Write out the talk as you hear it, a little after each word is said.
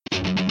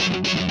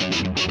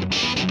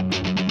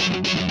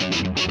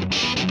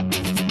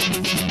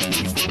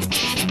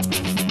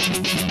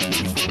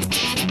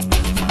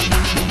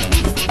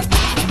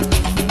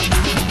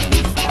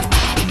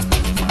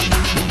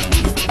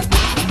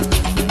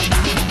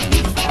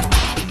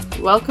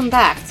Welcome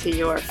back to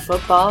your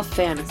football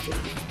fantasy.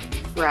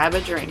 Grab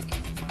a drink,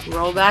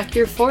 roll back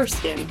your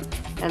foreskin,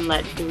 and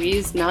let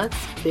Dweez Nuts,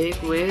 Big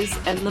Wiz,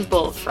 and the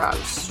Bullfrog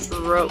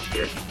stroke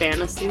your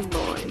fantasy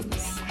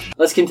loins.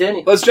 Let's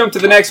continue. Let's jump to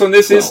the next one.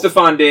 This is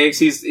Stephon Diggs.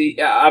 He's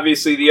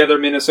obviously the other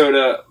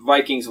Minnesota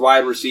Vikings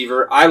wide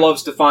receiver. I love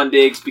Stephon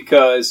Diggs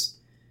because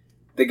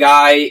the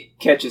guy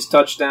catches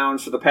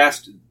touchdowns. For the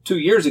past 2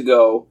 years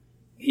ago,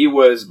 he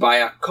was, by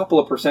a couple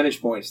of percentage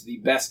points, the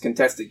best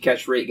contested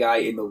catch rate guy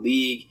in the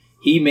league.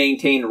 He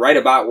maintained right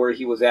about where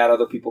he was at.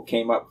 Other people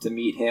came up to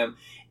meet him.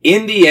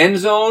 In the end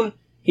zone,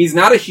 he's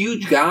not a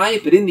huge guy,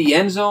 but in the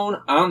end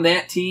zone on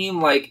that team,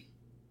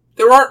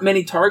 there aren't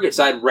many targets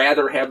I'd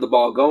rather have the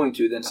ball going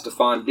to than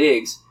Stephon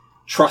Diggs,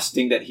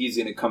 trusting that he's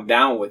going to come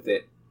down with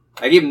it.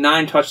 I gave him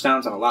 9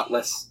 touchdowns on a lot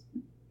less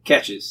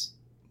catches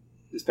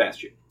this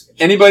past year.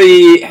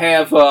 Anybody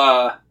have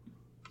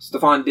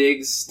Stephon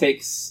Diggs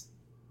takes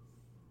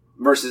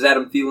versus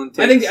Adam Thielen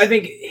takes? I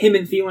think him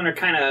and Thielen are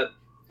kind of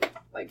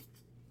like.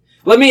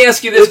 Let me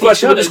ask you this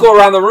question. We'll just go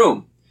around the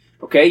room.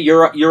 Okay,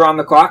 you're on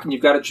the clock, and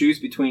you've got to choose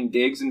between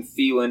Diggs and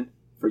Thielen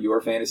for your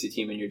fantasy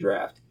team in your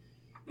draft.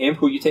 Imp,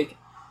 who you taking?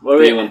 What are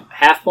we,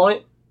 half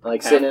point?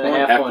 Sitting in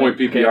a half point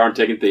PPR, okay. I'm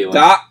taking Thielen.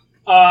 Doc?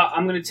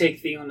 I'm going to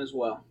take Thielen as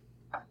well.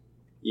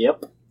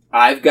 Yep.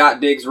 I've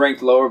got Diggs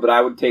ranked lower, but I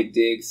would take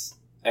Diggs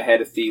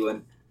ahead of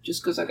Thielen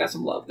just because I got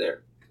some love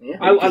there. Yeah.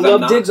 I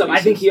love Diggs.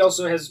 I think he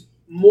also has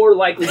more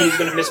likelihood he's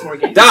going to miss more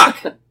games.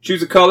 Doc,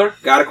 choose a color.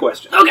 Got a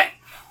question. Okay.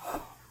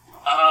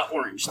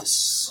 Orange.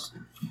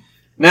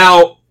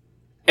 Now,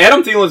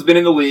 Adam Thielen's been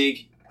in the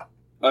league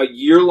a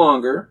year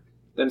longer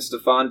than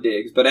Stephon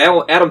Diggs, but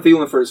Adam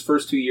Thielen for his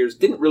first 2 years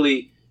didn't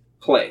really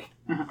play.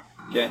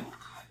 Okay,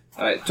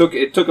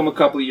 it took him a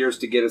couple of years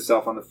to get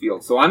himself on the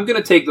field. So I'm going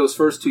to take those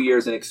first 2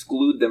 years and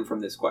exclude them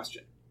from this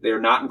question. They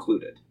are not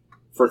included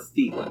for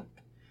Thielen.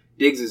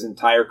 Diggs'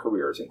 entire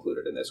career is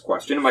included in this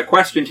question. And my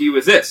question to you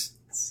is this: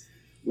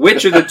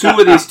 which of the two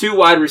of these two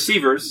wide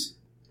receivers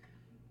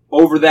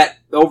over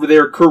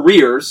their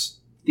careers,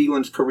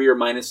 Thielen's career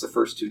minus the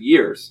first 2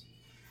 years,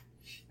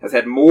 has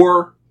had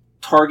more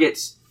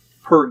targets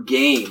per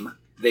game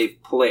they've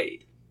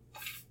played?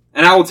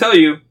 And I will tell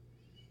you,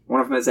 one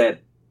of them has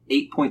had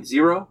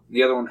 8.0,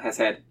 the other one has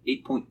had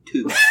 8.2.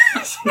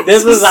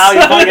 This is how he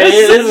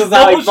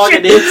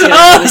fucking hits you.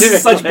 This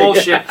is such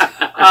bullshit.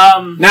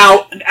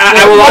 Now,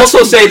 I will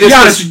also say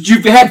this.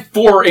 You've had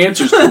 4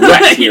 answers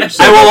correct here.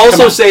 So I will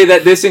also say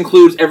that this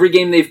includes every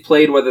game they've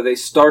played, whether they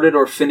started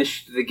or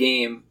finished the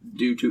game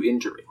due to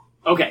injury.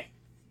 Okay.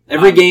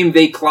 Every game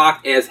they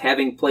clocked as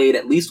having played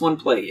at least one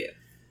play yet.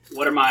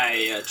 What are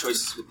my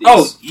choices with these?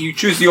 Oh, you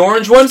choose the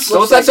orange ones?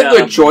 So that's a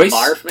good choice.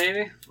 Barf,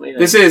 maybe?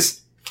 This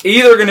is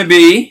either going to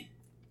be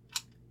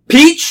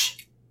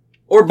peach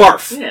or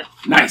barf. Yeah.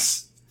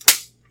 nice.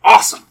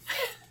 Awesome.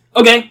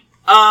 Okay.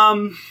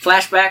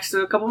 Flashbacks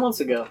to a couple months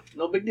ago.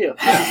 No big deal.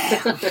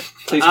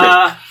 Please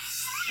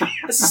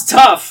this is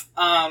tough.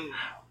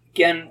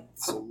 Again,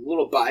 it's a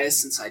little biased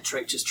since I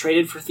just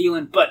traded for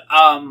Thielen, but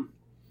I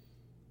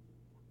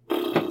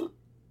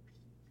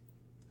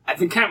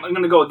think I'm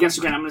going to go against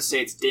the grain. I'm going to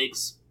say it's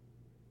Diggs.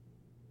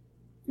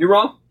 You're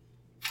wrong.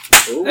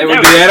 Ooh. It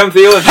would be Adam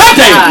Thielen.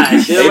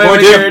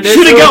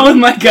 Should have gone with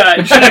my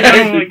gut.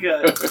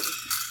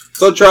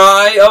 So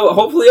try,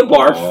 hopefully a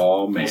barf.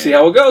 Oh, man. We'll see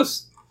how it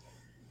goes.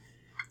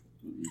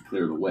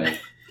 Clear the way. In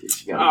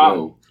case you gotta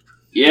go.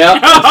 Yeah.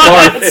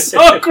 That's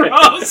so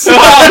gross. It's a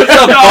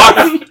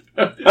barf.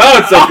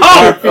 It's a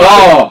barf.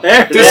 Oh.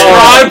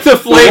 Describe the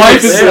flavor. I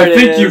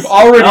think you've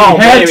already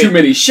had too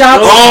many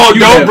shots. Oh,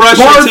 don't brush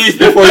your teeth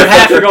before You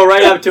have to go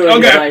right up to it.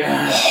 Okay.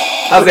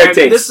 How's that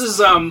taste? This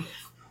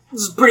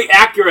is pretty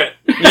accurate.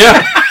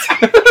 Yeah.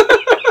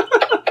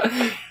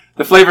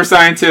 The flavor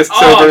scientist's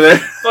over there.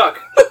 Fuck.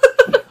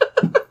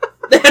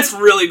 That's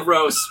really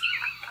gross.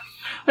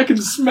 I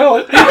can smell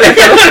it. I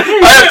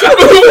have to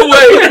move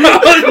away.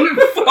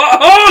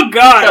 Oh,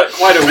 God.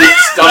 Quite a weak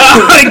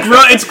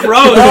stomach. It's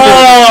gross.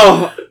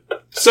 Oh.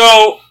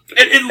 So,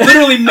 it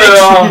literally makes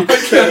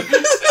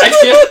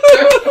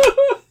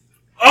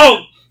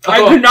I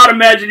could not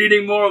imagine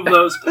eating more of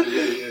those.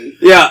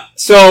 yeah,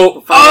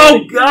 so...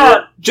 Oh,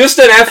 God. Just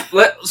an F...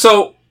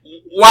 So,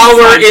 while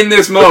we're in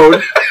this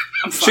mode,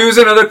 choose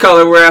another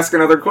color. We're asking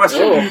another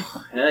question.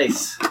 Oh,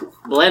 nice.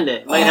 Blend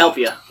it. Might help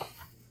you.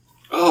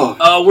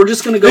 Oh. We're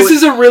just going to go This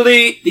is a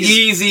really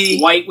easy...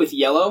 white with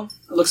yellow,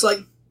 it looks like.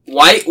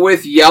 White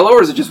with yellow,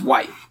 or is it just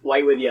white?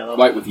 White with yellow.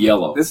 White with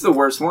yellow. This is the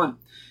worst one.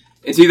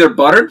 It's either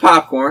buttered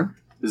popcorn,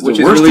 which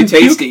is worst really in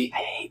puke? tasty,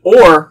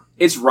 or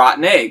it's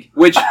rotten egg,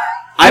 which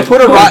I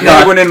put a rotten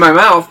egg one in my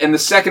mouth, and the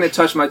second it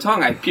touched my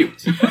tongue, I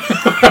puked.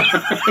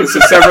 This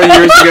was several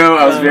years ago.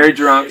 I was very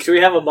drunk. Should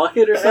we have a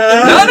bucket or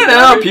something?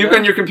 No. Puke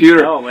on your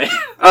computer. Oh, man.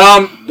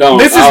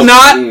 This is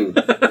not...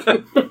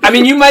 I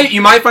mean, you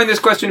might find this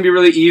question to be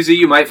really easy.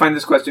 You might find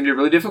this question to be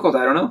really difficult.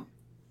 I don't know.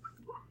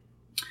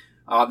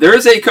 There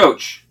is a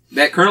coach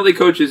that currently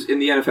coaches in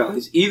the NFL.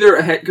 He's either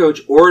a head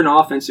coach or an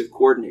offensive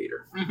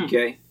coordinator.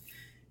 Okay?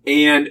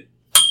 And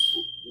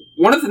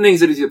one of the things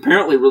that he's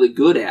apparently really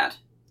good at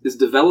is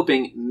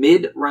developing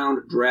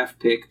mid-round draft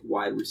pick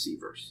wide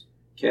receivers.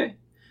 Okay?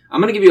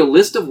 I'm going to give you a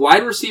list of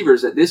wide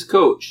receivers that this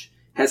coach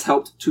has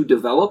helped to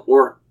develop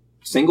or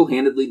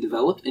single-handedly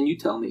developed, and you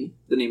tell me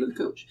the name of the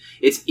coach.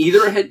 It's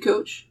either a head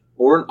coach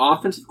or an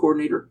offensive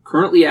coordinator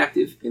currently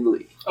active in the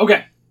league.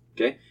 Okay.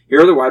 Okay?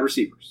 Here are the wide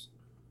receivers.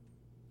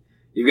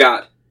 You've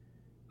got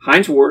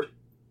Hines Ward,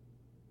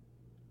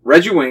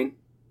 Reggie Wayne,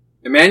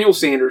 Emmanuel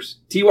Sanders,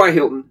 T.Y.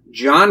 Hilton,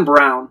 John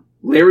Brown,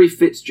 Larry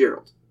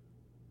Fitzgerald.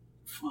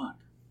 Fuck.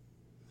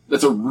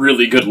 That's a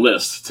really good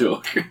list,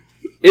 too.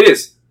 It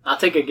is. I'll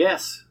take a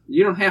guess.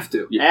 You don't have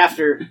to. Yeah.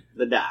 After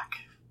the doc.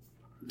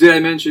 Did I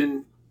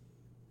mention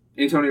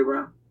Antonio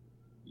Brown?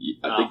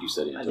 I think you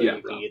said it. I think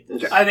you can get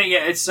this. Okay. I think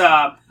it's.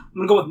 I'm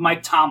gonna go with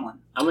Mike Tomlin.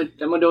 I'm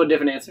gonna do a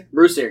different answer.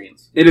 Bruce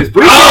Arians. It is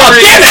Bruce Oh,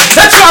 Arians. damn it!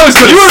 That's what I was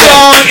going to You were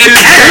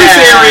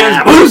say. wrong. It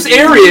is Bruce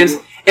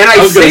Arians. And I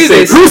was gonna say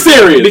this Bruce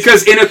Arians.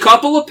 because in a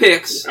couple of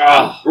picks,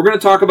 we're going to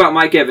talk about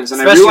Mike Evans.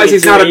 And I Especially realize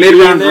he's not a if you're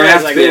mid-round in there,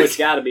 draft it's pick. it's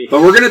gotta be.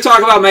 But we're going to talk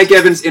about Mike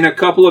Evans in a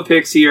couple of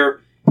picks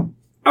here.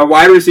 A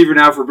wide receiver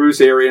now for Bruce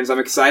Arians. I'm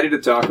excited to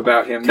talk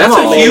about him. That's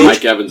on, a baby. huge...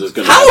 Mike Evans is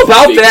going to. How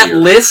about that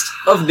list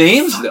of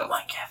names, though?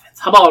 Mike Evans.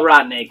 How about a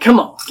rotten egg? Come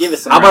on, give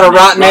us some. How about a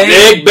rotten egg?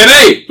 Egg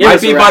Benny. Give Might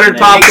us be a buttered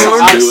rotten egg. Makes a popcorn.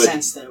 lot of Do it.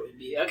 sense that it would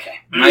be okay.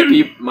 Might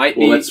be.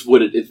 Well, that's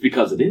what it's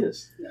because it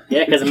is.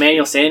 Yeah, because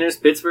Emmanuel Sanders,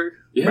 Pittsburgh.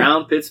 Yeah.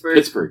 Brown, Pittsburgh.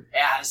 Pittsburgh.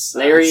 Yeah, it's,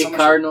 Larry, so much-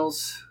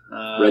 Cardinals.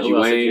 Reggie who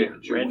else did Wayne,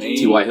 you- Reggie.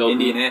 T.Y. Hilton.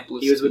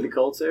 Indianapolis. He was with the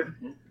Colts there.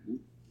 Yeah.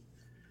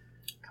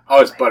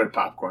 Oh, it's buttered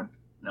popcorn.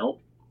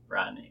 Nope.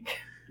 Rotten egg.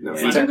 No,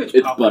 Yeah, it's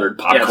It's buttered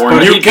Yeah, it's popcorn.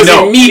 buttered- Because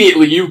no.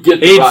 immediately you get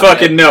the He'd rotten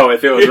fucking egg. know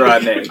if it was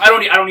rotten egg. I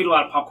don't need a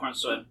lot of popcorn,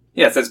 so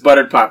Yes, that's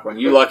buttered popcorn.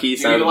 You lucky. You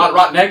eat a lot of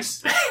rotten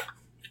eggs?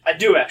 I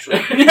do actually.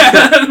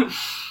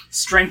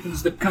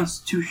 Strengthens the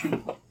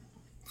Constitution.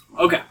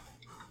 Okay.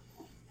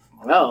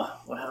 Well,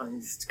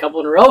 it's a couple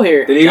in a row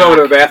here. Did he go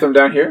to the bathroom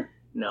down here?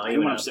 No, He he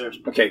went went upstairs.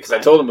 Okay, because I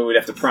told him we'd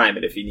have to prime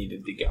it if he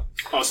needed to go.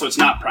 Oh, so it's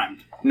not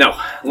primed. No.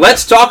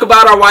 Let's talk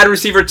about our wide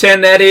receiver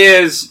 10. That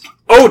is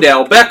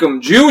Odell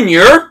Beckham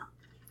Jr.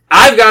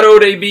 I've got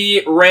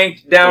ODB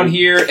ranked down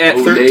here at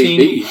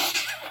 13.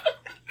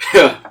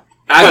 I've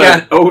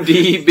got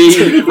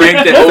ODB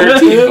ranked at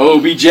 13.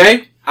 OBJ?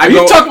 I Are you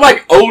go- talking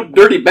like old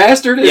dirty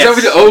bastard? Is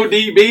Yes. that what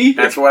ODB?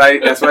 That's what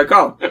I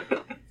call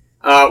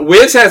him.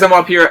 Wiz has him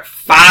up here at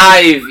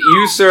 5.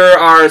 You, sir,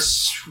 are...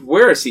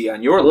 Where is he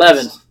on your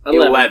 11. list?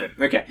 11.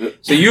 Okay.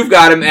 So you've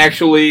got him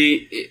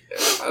actually...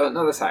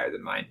 no, that's higher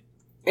than mine.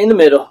 in the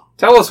middle.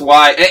 Tell us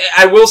why.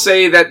 I will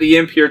say that the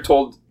imp here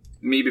told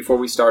me before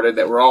we started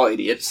that we're all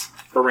idiots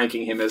for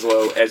ranking him as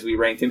low as we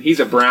ranked him. He's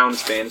a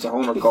Browns fan. It's a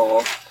homer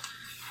call.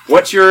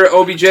 What's your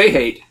OBJ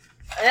hate?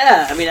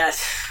 Yeah, I mean,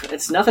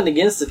 it's nothing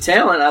against the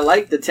talent. I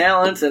like the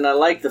talent and I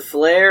like the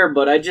flair,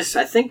 but I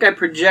think I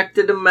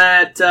projected him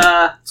at It's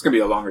going to be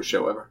the longest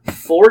show ever.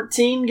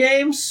 14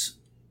 games.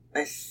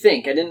 I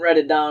think. I didn't write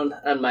it down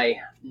on my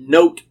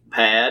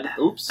notepad.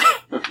 Oops.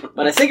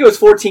 But I think it was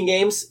 14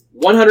 games,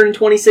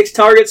 126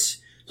 targets.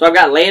 So I've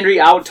got Landry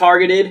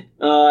out-targeted,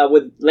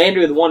 with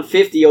Landry with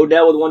 150,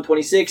 Odell with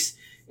 126,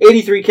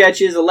 83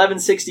 catches,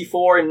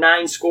 1164, and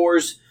 9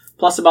 scores,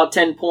 plus about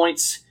 10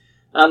 points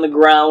on the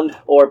ground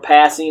or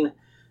passing.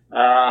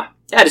 I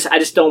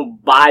just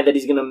don't buy that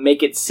he's going to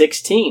make it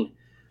 16.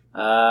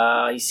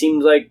 He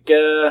seems like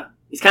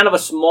he's kind of a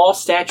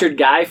small-statured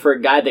guy for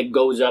a guy that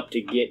goes up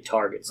to get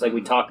targets. Like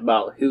we talked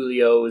about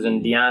Julio's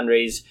and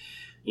DeAndre's.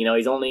 You know,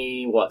 he's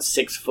only,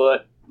 6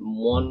 foot,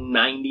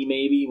 190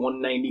 maybe,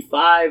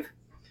 195.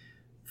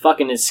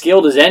 Fucking as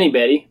skilled as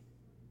anybody.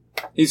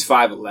 He's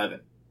 5'11".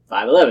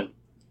 5'11".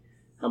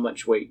 How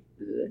much weight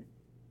is it?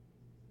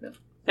 No.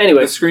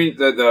 Anyway. The screen,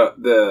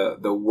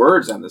 the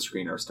words on the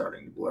screen are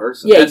starting to blur.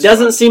 So Yeah, he that's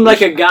doesn't fine. seem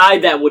like a guy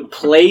that would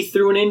play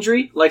through an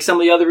injury like some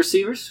of the other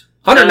receivers.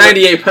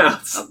 198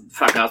 pounds. Oh,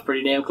 fuck, I was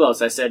pretty damn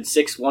close. I said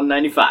 6'1",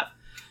 195.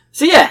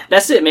 So yeah,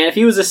 that's it, man. If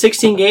he was a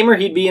 16 gamer,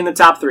 he'd be in the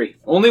top 3.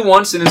 Only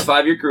once in his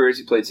 5-year career has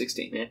he played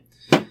 16.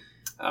 Yeah.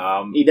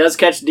 Um, He does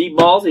catch deep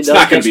balls. He does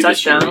not gonna catch be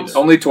this year touchdowns. either.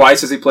 only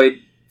twice has he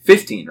played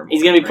 15 or more.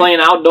 He's going to be right? playing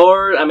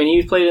outdoor. I mean,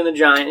 he played in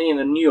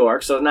the New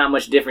York, so not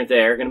much different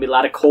there. Going to be a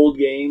lot of cold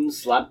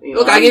games. Look,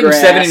 Look, I gave him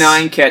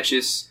 79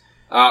 catches,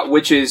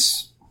 which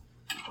is...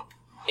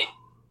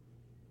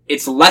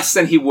 It's less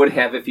than he would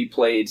have if he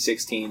played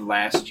 16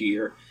 last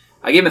year.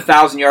 I gave him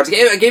 1,000 yards.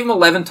 I gave him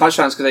 11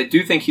 touchdowns because I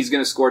do think he's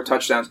going to score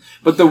touchdowns.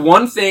 But the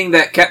one thing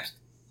that kept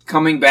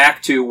coming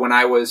back to when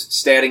I was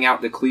statting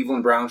out the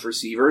Cleveland Browns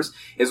receivers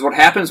is what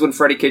happens when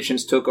Freddie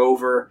Kitchens took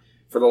over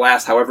for the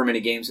last however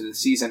many games of the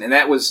season. And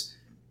that was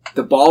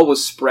the ball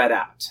was spread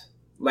out.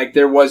 Like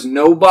there was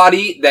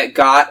nobody that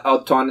got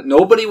a ton.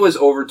 Nobody was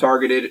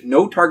over-targeted.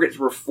 No targets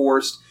were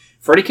forced.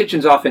 Freddie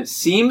Kitchens' offense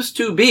seems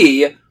to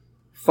be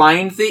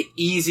find the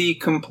easy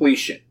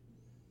completion.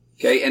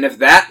 Okay, and if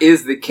that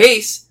is the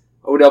case,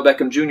 Odell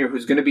Beckham Jr.,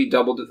 who's going to be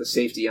doubled at the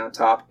safety on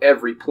top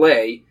every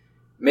play,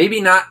 may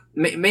not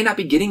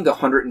be getting the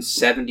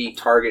 170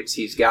 targets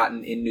he's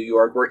gotten in New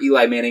York, where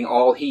Eli Manning,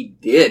 all he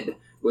did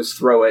was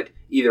throw it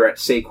either at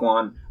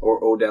Saquon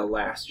or Odell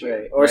last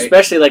year. Right. Or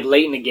especially like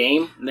late in the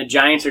game, and the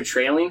Giants are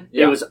trailing.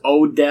 Yeah. It was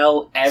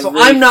Odell every So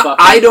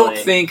I don't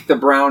play. think the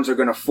Browns are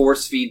going to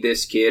force feed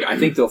this kid. I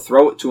think they'll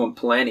throw it to him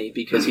plenty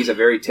because he's a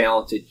very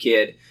talented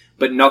kid,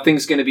 but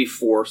nothing's going to be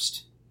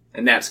forced,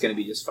 and that's going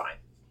to be just fine.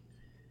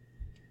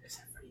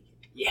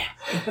 Yeah.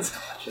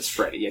 Just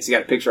Freddie. Yes, you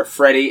got a picture of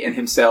Freddie and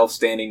himself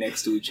standing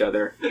next to each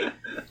other.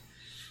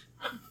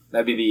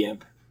 That'd be the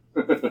Imp.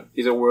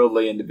 He's a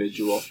worldly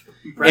individual.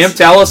 Imp,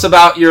 tell us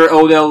about your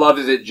Odell love.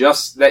 Is it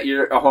just that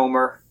you're a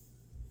homer?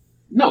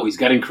 No, he's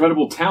got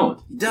incredible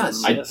talent. He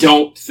does. I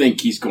don't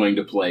think he's going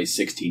to play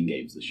 16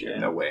 games this year.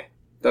 No way.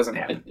 Doesn't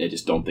happen. I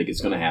just don't think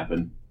it's going to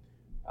happen.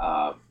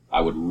 I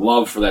would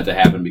love for that to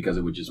happen because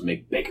it would just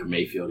make Baker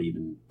Mayfield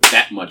even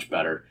that much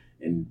better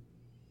and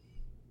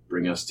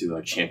bring us to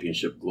a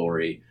championship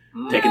glory,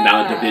 taking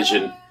down a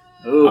division.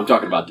 Ooh. I'm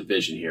talking about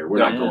division here. We're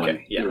not going.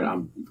 Okay, yeah.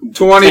 I'm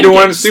 20 to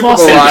 1 Super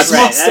Bowl odds.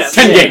 Right, that's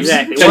 10 games.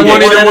 Exactly. 10 20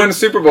 games. to 1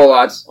 Super Bowl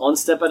odds. One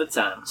step at a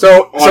time.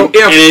 So And Imp,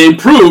 it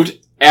improved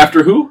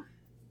after who?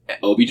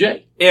 OBJ.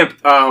 Imp,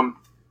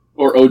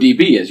 Or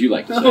ODB, as you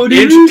like to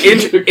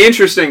say.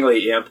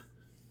 interestingly, Imp,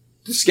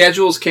 the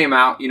schedules came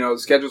out. The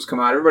schedules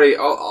come out. Everybody,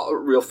 all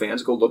real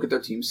fans, go look at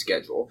their team's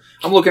schedule.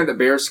 I'm looking at the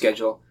Bears'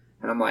 schedule,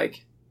 and I'm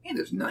like, man,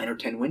 there's 9 or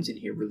 10 wins in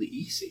here really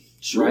easy,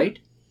 Sure. right?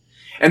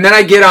 And then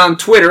I get on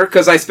Twitter,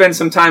 because I spend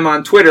some time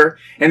on Twitter,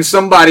 and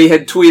somebody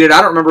had tweeted,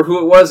 I don't remember who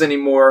it was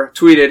anymore,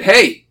 tweeted,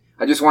 hey,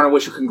 I just want to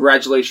wish a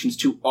congratulations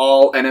to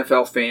all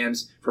NFL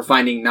fans for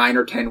finding 9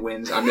 or 10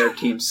 wins on their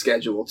team's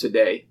schedule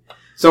today.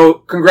 So,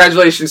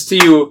 congratulations to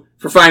you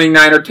for finding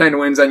 9 or 10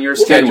 wins on your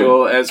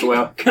schedule as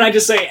well. Can I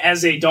just say,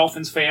 as a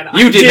Dolphins fan,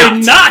 You I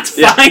did not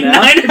find Yeah.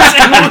 9 or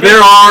 10 wins There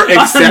are on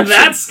that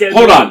exceptions. schedule.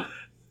 Hold on.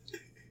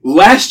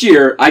 Last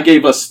year, I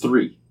gave us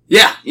 3.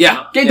 Yeah.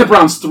 Gave the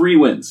Browns 3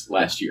 wins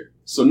last year.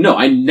 So, no,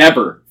 I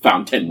never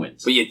found 10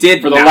 wins. But you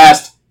did For the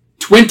last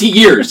 20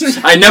 years,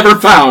 I never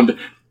found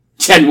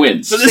 10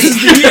 wins. So this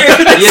is the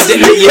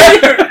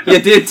year.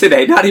 You did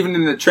today. Not even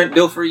in the Trent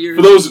Dilfer years.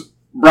 For those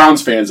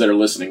Browns fans that are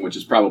listening, which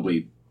is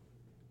probably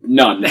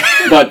none,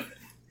 but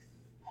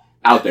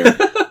out there,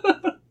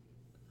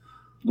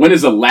 when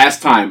is the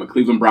last time a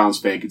Cleveland Browns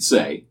fan could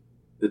say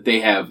that they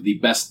have the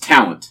best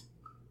talent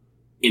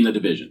in the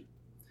division?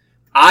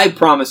 I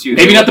promise you.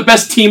 Maybe not the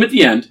best team at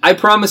the end. I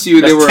promise you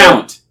Best there were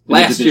talent. in the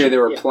last year division.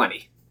 there were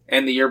plenty,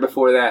 and the year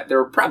before that there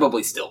were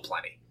probably still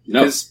plenty.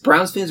 No. Because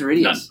Browns fans are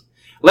idiots.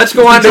 Let's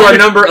go on to our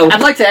number 11.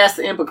 I'd like to ask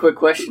the Imp a quick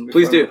question.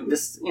 Please before do.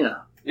 This,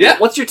 Yeah.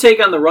 What's your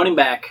take on the running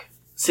back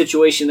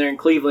situation there in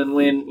Cleveland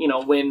when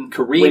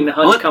Kareem when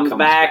Hunt Hunt comes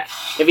back?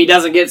 If he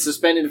doesn't get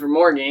suspended for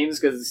more games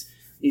because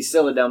he's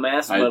still a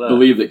dumbass. I but,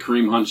 believe that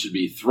Kareem Hunt should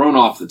be thrown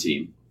off the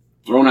team,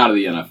 thrown out of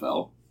the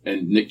NFL,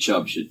 and Nick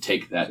Chubb should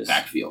take that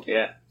backfield.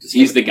 Yeah.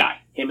 He's the guy.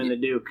 Him and the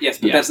Duke. Yes,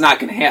 but Yeah. that's not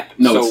going to happen.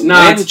 No, So it's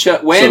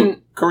not.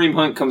 When Kareem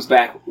Hunt comes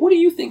back, what do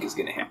you think is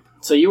going to happen?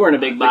 So you weren't a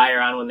big buyer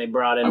on when they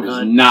brought in I was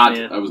Hunt. not.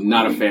 Yeah. I was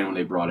not a fan when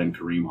they brought in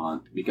Kareem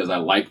Hunt because I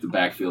liked the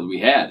backfield we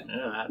had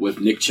Yeah, that's with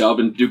Nick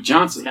Chubb and Duke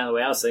Johnson. kind of the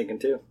way I was thinking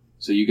too.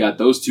 So you got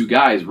those two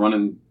guys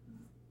running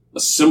a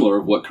similar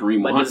of what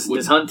Kareem But Hunt does, would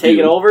does Hunt take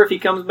do. it over if he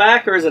comes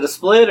back, or is it a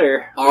split?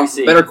 Or we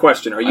see? Better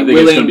question: Are I you think it's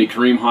going willing? to be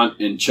Kareem Hunt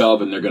and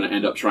Chubb, and they're going to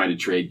end up trying to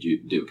trade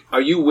Duke.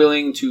 Are you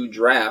willing to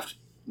draft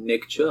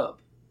Nick Chubb,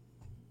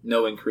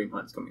 knowing Kareem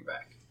Hunt's coming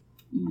back?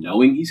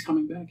 Knowing he's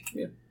coming back?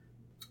 Yeah.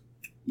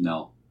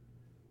 No.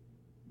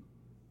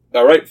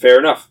 All right, fair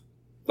enough.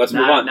 Let's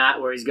move on.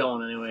 Not where he's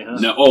going anyway, huh?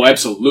 No. Oh,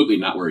 absolutely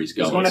not where he's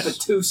going. He's going up at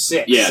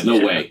 2-6. Yeah,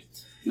 no way.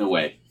 No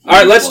way. All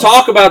right, let's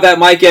talk about that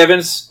Mike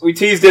Evans. We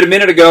teased it a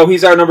minute ago.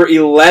 He's our number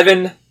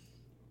 11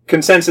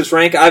 consensus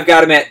rank. I've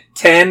got him at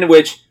 10,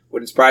 which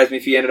wouldn't surprise me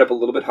if he ended up a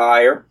little bit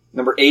higher.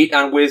 Number 8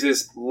 on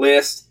Wiz's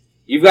list.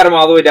 You've got him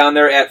all the way down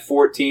there at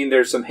 14.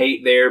 There's some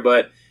hate there,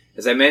 but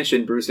as I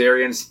mentioned, Bruce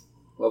Arians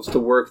loves to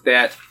work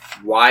that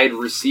wide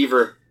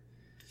receiver.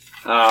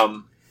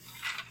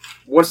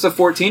 What's the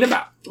 14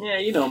 about? Yeah,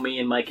 you know me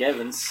and Mike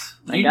Evans.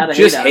 I You gotta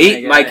just on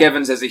hate that Mike guy.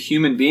 Evans as a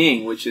human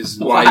being, which is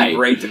Why? why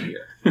you ranked him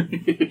here.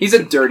 He's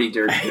a dirty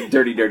dirt Well,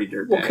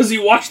 bag. because he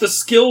watched the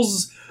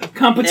skills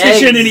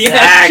competition and he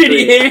had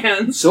Exactly. shitty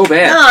hands. So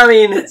bad. No, I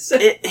mean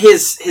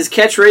his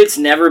catch rate's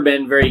never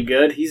been very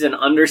good. He's an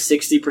under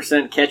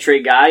 60% catch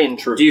rate guy, and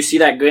do you see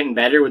that getting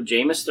better with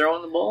Jameis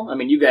throwing the ball? I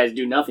mean, you guys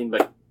do nothing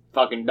but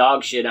fucking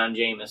dog shit on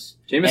Jameis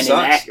Jameis and his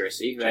sucks.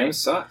 accuracy, right? Jameis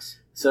sucks.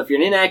 So if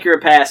you're an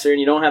inaccurate passer and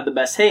you don't have the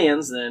best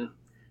hands, then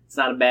it's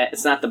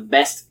not the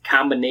best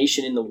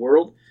combination in the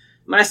world.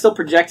 I mean, I still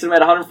projected him at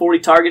 140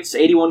 targets,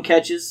 81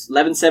 catches,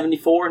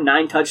 1174,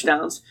 9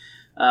 touchdowns.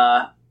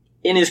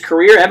 In his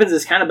career, Evans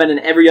has kind of been an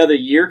every other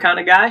year kind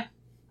of guy,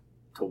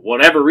 for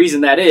whatever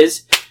reason that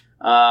is.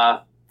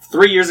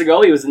 3 years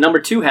ago, he was the number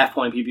 2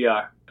 half-point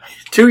PPR.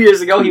 2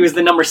 years ago, he was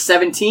the number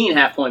 17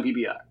 half-point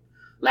PPR.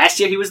 Last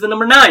year, he was the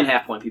number 9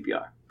 half-point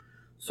PPR.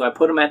 So I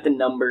put him at the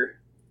number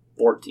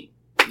 14.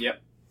 Yep.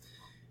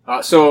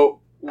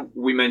 So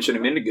we mentioned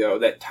a minute ago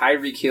that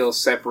Tyreek Hill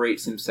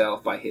separates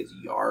himself by his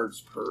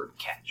yards per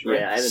catch. Right?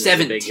 Yeah, Evans is a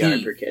big 17.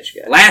 yard per catch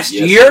guy. Last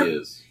Yes, year, he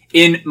is.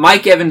 In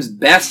Mike Evans'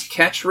 best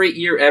catch rate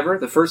year ever,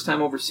 the first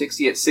time over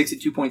 60 at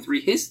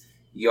 62.3, his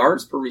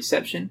yards per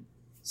reception,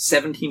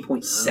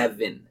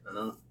 17.7.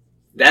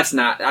 That's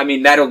not, I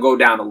mean, that'll go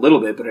down a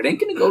little bit, but it ain't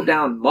going to go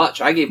down much.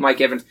 I gave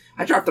Mike Evans,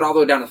 I dropped it all the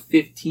way down to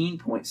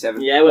 15.7.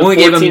 Yeah, it was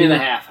 14 and a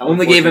half.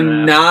 Only gave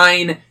him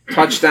 9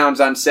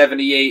 touchdowns on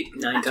 78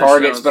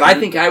 targets, but I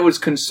think I was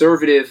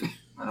conservative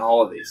on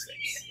all of these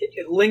things.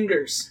 It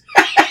lingers.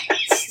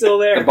 It's still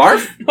there. The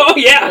barf? Oh,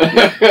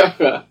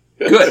 yeah.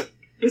 Good.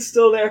 It's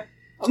still there.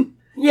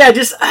 Yeah,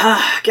 just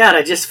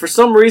God, for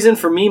some reason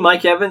for me,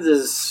 Mike Evans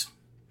is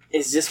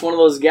just one of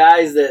those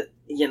guys that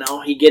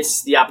he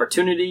gets the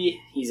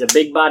opportunity. He's a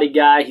big body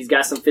guy. He's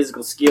got some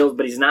physical skills,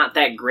 but he's not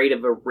that great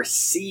of a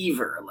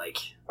receiver. Like,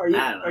 are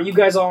you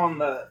guys all on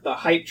the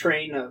hype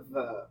train of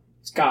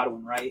it's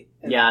Godwin, right?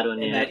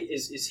 Godwin, and yeah. that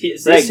is this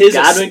his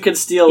Godwin could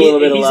steal a little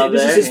bit of love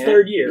This there. is his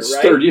third year, His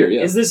right? third year,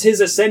 yeah. Is this his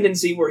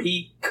ascendancy where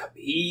he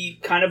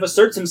kind of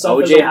asserts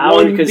himself as OJ a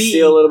Howard 1B could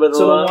steal a little bit of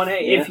to the love.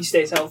 1A Yeah. if he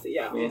stays healthy?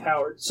 Yeah, with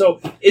Howard.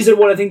 So is it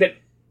what I think that?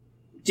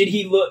 Did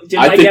I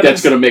Mike think Evans,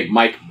 that's going to make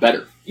Mike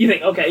better. You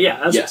think? Okay, yeah,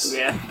 that's, Yes.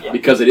 yeah.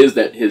 Because it is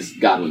that his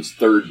Godwin's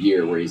third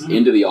year where he's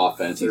into the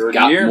offense. He's Third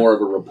got year. more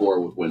of a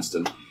rapport with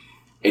Winston.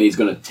 And he's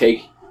going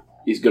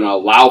to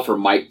allow for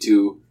Mike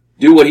to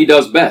do what he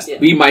does best. Yeah.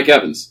 Be Mike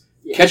Evans.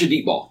 Yeah. Catch a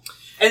deep ball.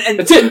 And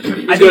That's it.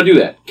 He's going to do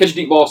that. Catch a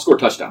deep ball, score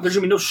touchdowns. There's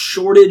going to be no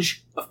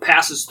shortage of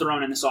passes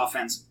thrown in this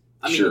offense.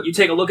 I mean, Sure. you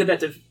take a look at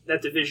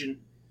that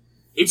division,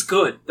 it's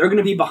good. They're going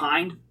to be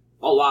behind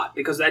a lot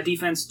because that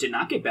defense did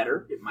not get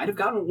better. It might have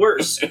gotten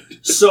worse.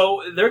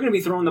 So they're going to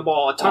be throwing the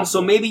ball a ton.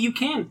 So maybe you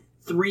can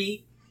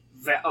three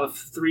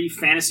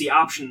fantasy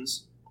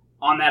options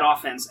on that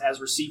offense as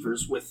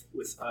receivers with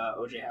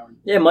OJ Howard.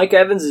 Yeah, Mike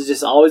Evans has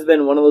just always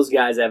been one of those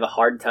guys I have a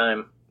hard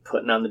time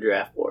putting on the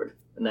draft board.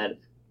 And that,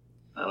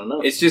 I don't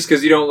know. It's just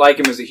because you don't like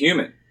him as a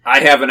human.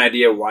 I have an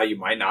idea why you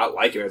might not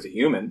like him as a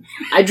human.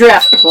 I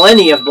draft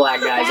plenty of black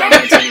guys on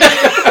my team.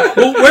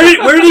 Well,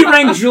 where did he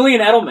rank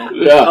Julian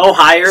Edelman? Yeah. Oh,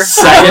 higher.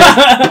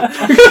 Second.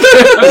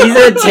 He's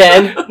at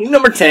 10. He's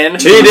number 10. He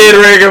did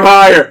rank him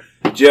higher.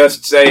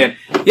 Just saying.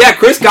 Yeah,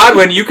 Chris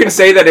Godwin, you can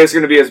say that it's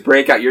going to be his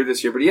breakout year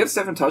this year, but he had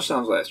 7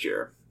 touchdowns last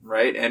year,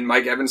 right? And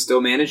Mike Evans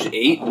still managed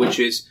 8, which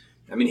is,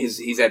 I mean,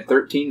 he's at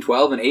 13,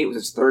 12, and 8 was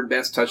his third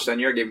best touchdown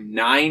year. I gave him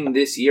 9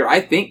 this year.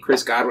 I think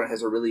Chris Godwin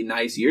has a really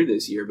nice year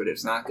this year, but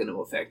it's not going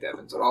to affect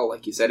Evans at all.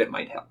 Like you said, it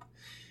might help.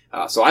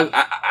 So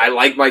I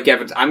like Mike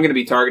Evans. I'm going to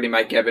be targeting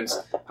Mike Evans.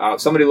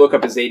 Somebody look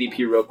up his ADP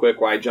real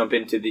quick while I jump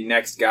into the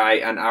next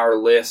guy on our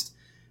list.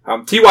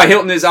 T.Y.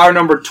 Hilton is our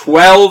number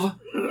 12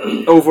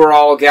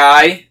 overall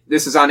guy.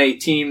 This is on a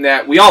team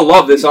that we all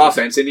love this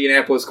offense.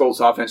 Indianapolis Colts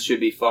offense should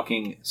be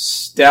fucking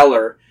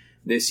stellar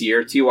this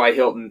year. T.Y.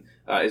 Hilton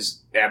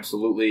is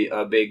absolutely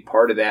a big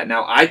part of that.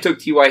 Now, I took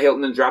T.Y.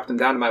 Hilton and dropped him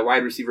down to my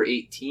wide receiver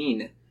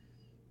 18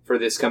 for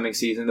this coming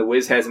season. The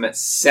Wiz has him at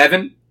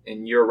 7,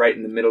 and you're right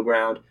in the middle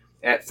ground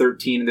at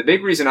 13. And the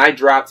big reason I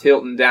dropped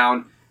Hilton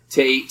down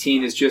to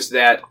 18 is just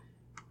that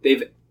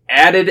they've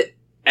added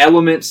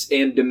elements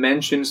and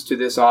dimensions to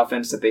this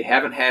offense that they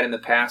haven't had in the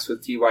past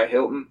with T.Y.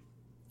 Hilton.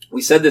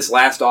 We said this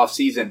last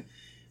offseason.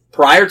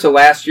 Prior to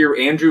last year,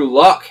 Andrew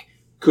Luck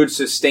could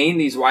sustain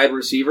these wide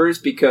receivers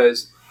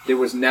because there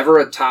was never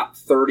a top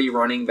 30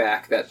 running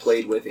back that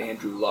played with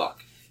Andrew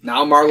Luck.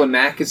 Now Marlon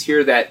Mack is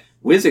here that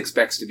Wiz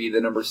expects to be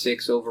the number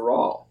 6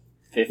 overall.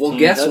 Well,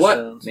 guess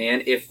what,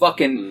 man? If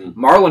fucking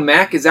Marlon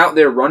Mack is out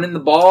there running the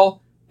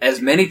ball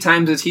as many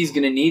times as he's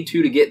going to need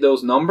to get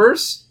those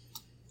numbers,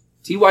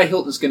 T.Y.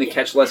 Hilton's going to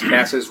catch less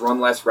passes, run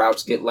less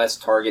routes, get less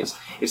targets.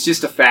 It's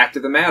just a fact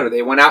of the matter.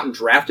 They went out and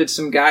drafted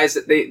some guys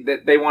that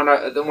they want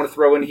to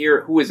throw in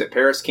here. Who is it?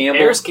 Paris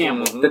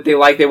Campbell. That they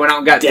like. They went out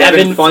and got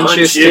Devin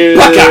Funchess.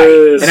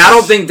 Buckeye. And I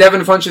don't think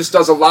Devin Funchess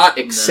does a lot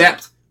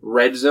except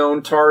red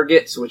zone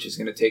targets, which is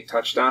going to take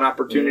touchdown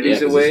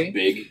opportunities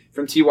away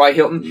from T.Y.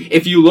 Hilton.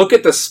 If you look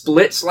at the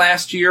splits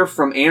last year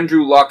from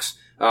Andrew Luck's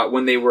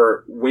when they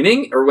were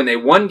winning or when they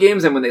won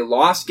games and when they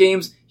lost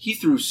games, he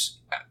threw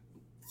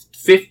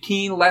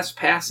 15 less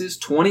passes,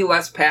 20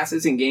 less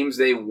passes in games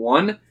they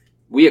won.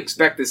 We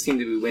expect this team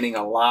to be winning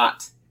a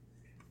lot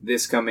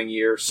this coming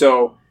year.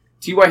 So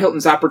T.Y.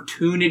 Hilton's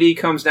opportunity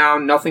comes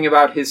down. Nothing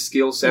about his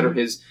skill set or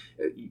his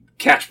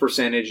catch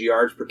percentage,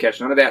 yards per catch.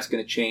 None of that's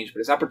going to change. But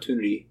his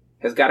opportunity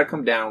has got to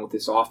come down with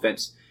this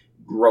offense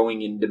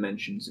growing in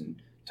dimensions and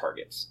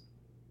targets.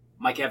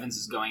 Mike Evans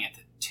is going at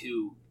the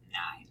 2-9.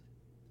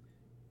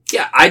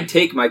 Yeah, I'd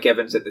take Mike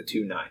Evans at the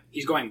 2-9.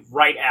 He's going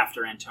right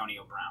after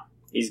Antonio Brown.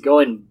 He's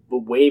going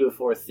way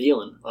before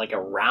Thielen, like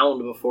a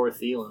round before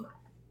Thielen,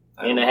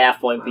 in a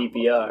half-point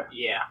PPR.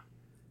 Yeah.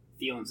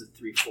 Thielen's at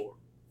 3-4.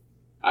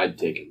 I'd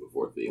take him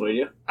before Thielen. Would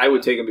you? I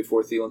would take him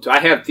before Thielen, too. I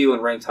have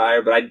Thielen ranked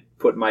higher, but I'd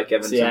put Mike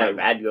Evans in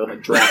I'd go my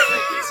draft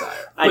rankings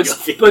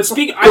higher. But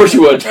speaking, Of course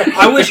you would.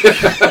 I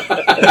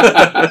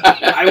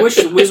wish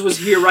Wiz was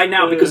here right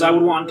now because I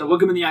would want to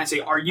look him in the eye and say,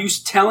 "Are you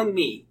telling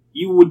me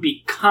you would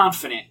be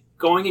confident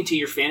going into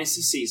your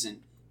fantasy season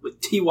with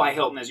T.Y.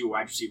 Hilton as your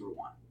wide receiver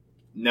 1?"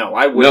 No,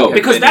 I wouldn't. No.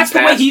 Because that's the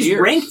way he's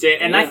years. ranked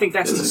it, and I Yeah. think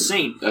that's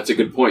insane. That's a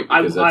good point,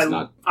 because that's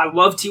not... I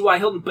love T.Y.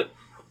 Hilton, but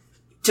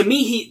to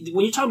me,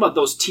 when you talk about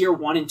those tier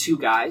 1 and 2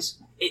 guys,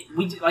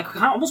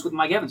 almost with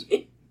Mike Evans,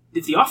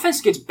 if the offense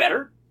gets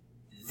better,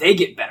 they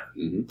get better.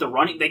 Mhm. The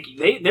running,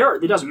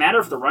 it doesn't matter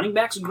if the running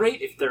back's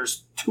great. If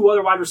there's 2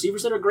 other wide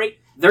receivers that are great,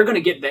 they're going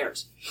to get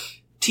theirs.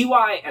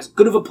 T.Y., as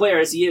good of a player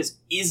as he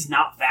is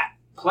not that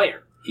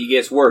player. He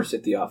gets worse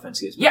if the offense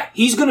gets better. Yeah,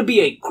 he's going to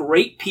be a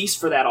great piece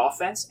for that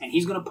offense, and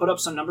he's going to put up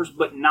some numbers,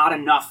 but not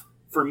enough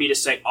for me to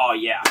say, oh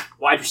yeah,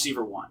 wide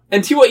receiver 1.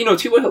 And T.Y.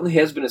 Hilton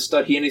has been a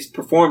stud. He's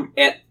performed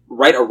at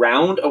right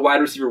around a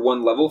wide receiver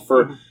 1 level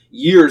for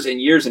years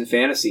and years in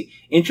fantasy.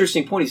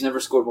 Interesting point, he's never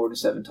scored more than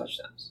 7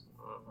 touchdowns.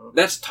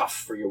 That's tough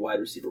for your wide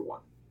receiver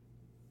 1.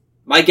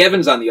 Mike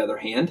Evans, on the other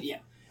hand,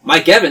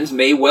 Mike Evans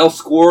may well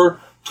score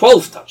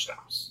 12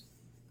 touchdowns.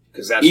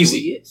 Because that's who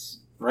he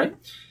is, right?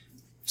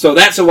 So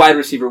that's a wide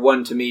receiver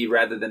 1 to me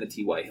rather than a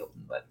T.Y.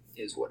 Hilton, but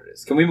is what it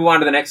is. Can we move on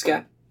to the next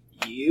guy?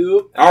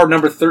 Our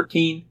number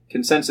 13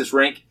 consensus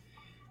rank.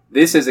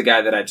 This is a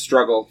guy that I'd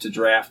struggle to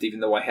draft,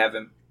 even though I have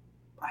him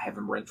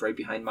ranked right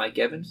behind Mike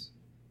Evans.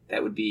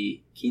 That would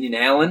be Keenan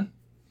Allen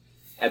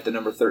at the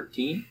number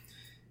 13.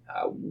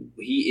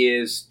 He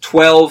is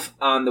 12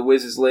 on the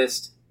Wiz's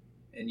list,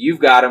 and you've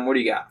got him. What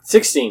do you got?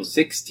 16.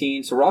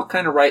 16. So we're all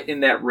kind of right in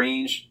that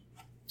range.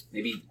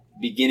 Maybe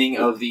beginning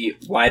of the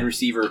wide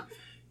receiver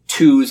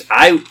 2s.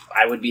 I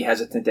would be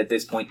hesitant at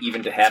this point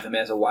even to have him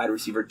as a wide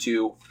receiver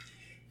 2.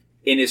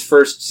 In his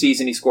first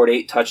season, he scored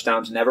 8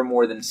 touchdowns, never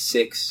more than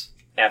 6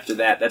 after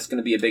that. That's going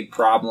to be a big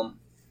problem.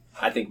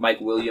 I think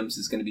Mike Williams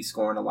is going to be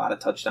scoring a lot of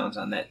touchdowns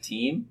on that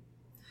team.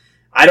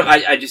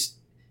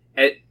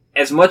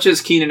 As much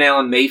as Keenan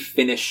Allen may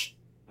finish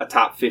a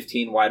top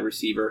 15 wide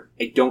receiver,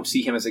 I don't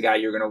see him as a guy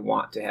you're going to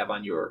want to have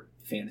on your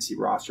fantasy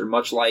roster.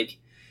 Much like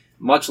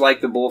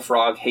the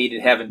Bullfrog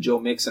hated having Joe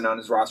Mixon on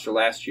his roster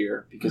last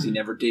year because he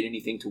never did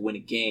anything to win a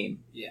game.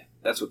 Yeah.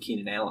 That's what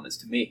Keenan Allen is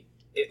to me.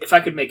 If I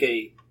could make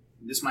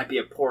this might be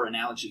a poor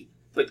analogy,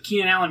 but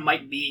Keenan Allen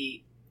might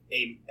be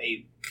a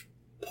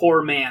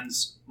poor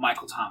man's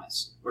Michael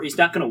Thomas, where he's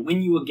not going to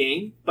win you a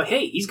game, but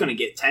hey, he's going to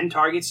get 10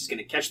 targets, he's going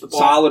to catch the ball.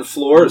 Solid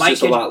floor, it's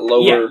just a lot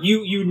lower. Yeah,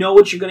 you know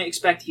what you're going to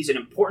expect. He's an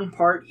important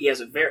part. He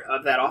has of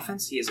that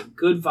offense. He has a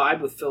good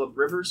vibe with Phillip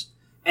Rivers,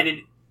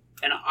 and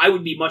I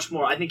would be much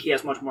more. I think he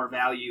has much more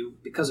value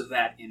because of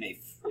that in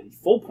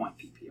full point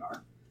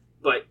PPR.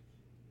 But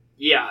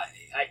yeah,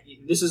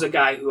 this is a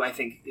guy who I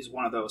think is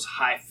one of those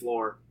high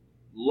floor,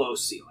 low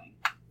ceiling,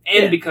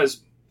 and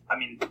because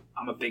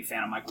I'm a big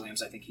fan of Mike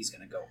Williams. I think he's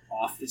going to go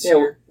off this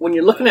year. When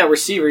you're looking at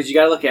receivers, you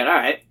got to look at, all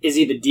right, is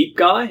he the deep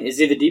guy?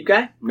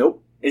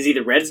 Nope. Is he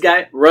the red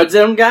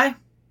zone guy?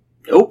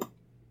 Nope.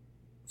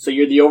 So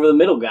you're the over the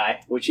middle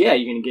guy, which you're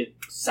going to get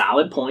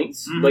solid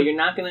points, but you're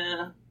not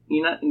going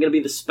to be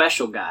the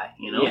special guy,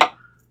 Yeah.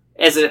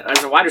 As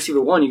a wide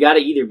receiver 1, you got to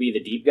either be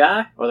the deep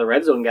guy or the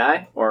red zone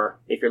guy, or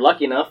if you're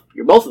lucky enough,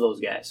 you're both of those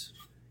guys.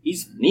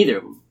 He's neither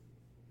of them.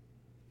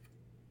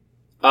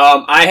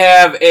 I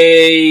have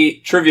a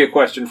trivia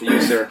question for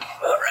you, sir.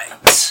 All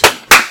right.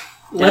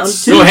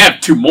 We'll have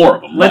 2 more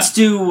of them. Let's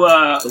do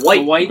the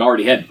white. We've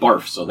already had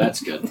barf, so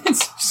that's good.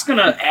 It's just going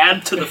to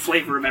add to the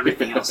flavor of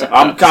everything else.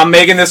 I'm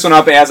making this one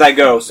up as I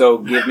go, so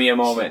give me a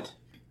moment.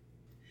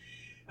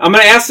 I'm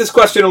going to ask this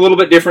question a little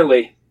bit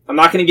differently. I'm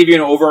not going to give you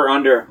an over or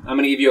under. I'm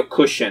going to give you a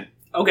cushion.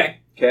 Okay.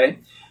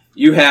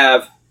 You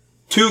have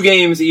 2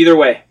 games either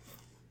way.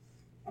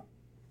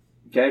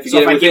 Okay? If you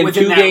get it within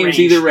 2 games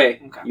either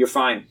way, you're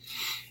fine.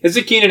 This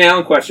is a Keenan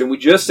Allen question. We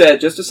just said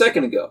just a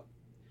second ago.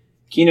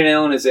 Keenan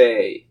Allen is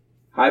a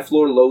high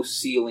floor, low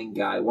ceiling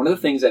guy. One of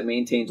the things that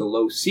maintains a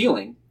low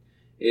ceiling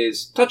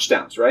is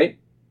touchdowns, right?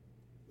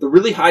 The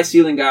really high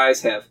ceiling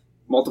guys have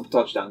multiple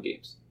touchdown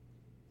games.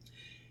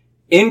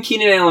 In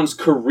Keenan Allen's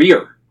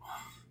career,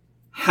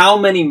 how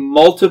many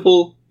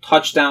multiple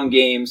touchdown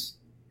games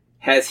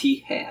has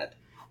he had?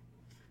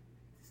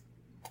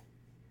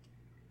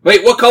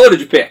 Wait, what color did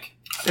you pick?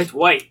 It's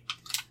white.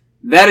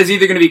 That is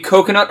either going to be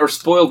coconut or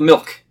spoiled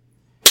milk.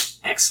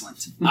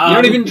 Excellent. You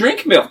don't even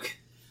drink milk.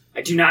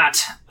 I do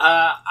not.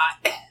 I've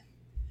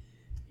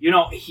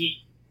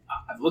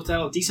looked at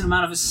a decent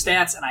amount of his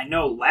stats, and I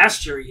know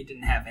last year he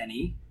didn't have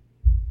any.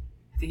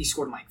 I think he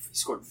scored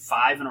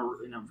 5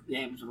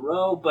 games in a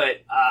row.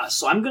 But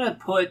so I'm gonna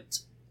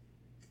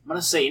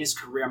say in his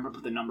career, I'm gonna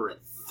put the number at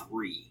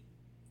 3.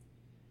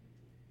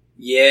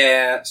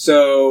 Yeah,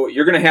 so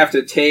you're going to have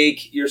to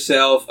take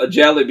yourself a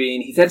jelly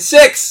bean. He's had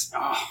 6.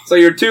 Oh. So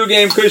your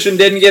 2-game cushion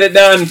didn't get it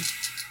done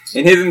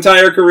in his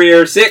entire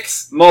career.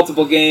 6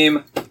 multiple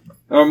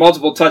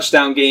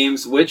touchdown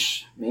games,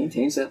 which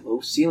maintains that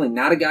low ceiling.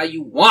 Not a guy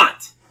you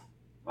want.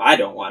 I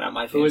don't want on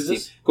my fantasy. Who is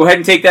this? Go ahead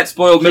and take that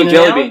spoiled milk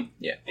jelly bean.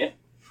 Yeah.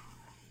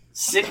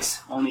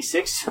 6? Only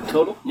 6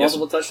 total?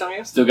 Multiple touchdown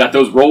games? Still got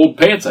those rolled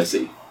pants, I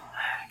see.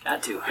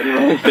 Got to.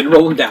 Been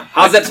rolling down.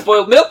 How's that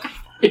spoiled milk?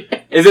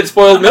 Is it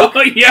spoiled milk?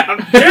 Oh, yeah.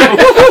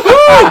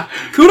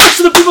 Kudos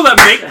to the people that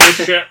make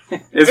this shit.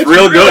 It's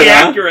real good, really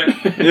huh? accurate.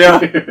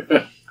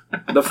 Yeah.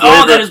 The flavor,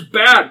 Oh, that is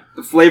bad.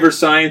 the flavor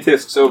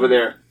scientists over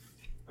there.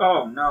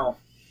 Oh no.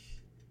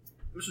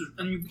 This is,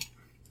 and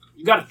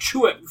you gotta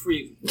chew it before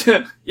you.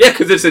 Yeah,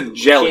 because it's a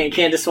jelly.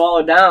 Can't just swallow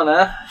it down,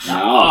 huh?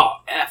 No. Oh,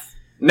 F.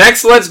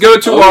 Next, let's go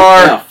to Oh,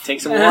 our yeah. Take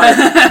some water.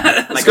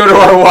 let's go to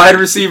our wide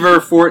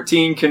receiver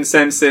 14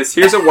 consensus.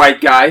 Here's a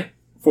white guy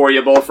for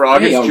you,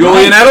 Bullfrog. Hey, It's all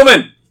Julian right.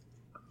 Edelman.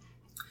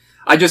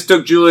 I just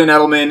took Julian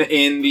Edelman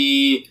in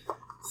the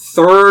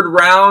 3rd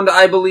round,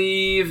 I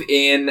believe,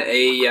 in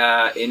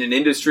an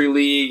industry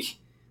league,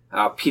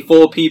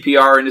 full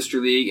PPR industry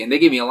league, and they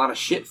gave me a lot of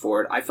shit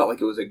for it. I felt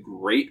like it was a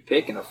great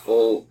pick in a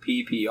full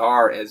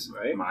PPR as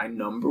my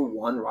number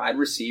 1 wide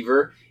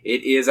receiver.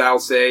 It is, I'll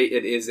say,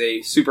 it is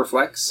a super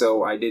flex,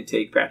 so I did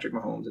take Patrick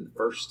Mahomes in the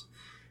first.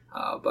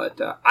 But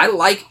I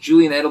like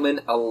Julian Edelman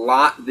a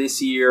lot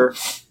this year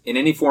in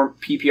any form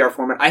PPR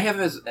format. I have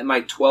him as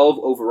my 12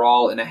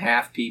 overall and a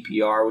half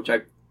PPR, which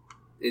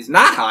is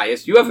not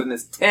highest. You have him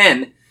as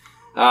 10,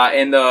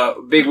 and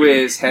the Big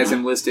Wiz has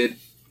him listed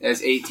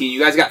as 18. You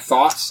guys got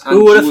thoughts on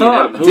Who would have Julian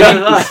thought? Edelman? Who would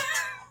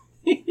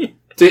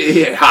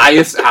have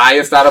thought?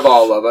 highest out of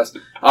all of us.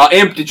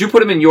 Imp, did you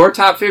put him in your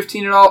top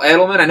 15 at all?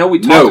 Edelman? I know we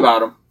talked No.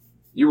 about him.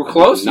 You were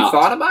close? You Not.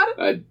 thought about it?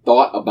 I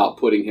thought about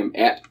putting him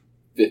at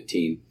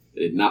 15. I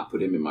did not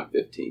put him in my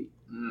 15.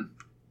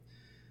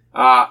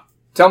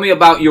 Tell me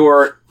about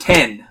your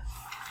 10.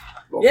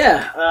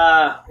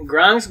 Yeah,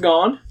 Gronk's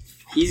gone.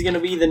 He's going to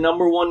be the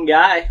number 1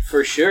 guy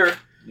for sure.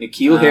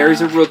 N'Keal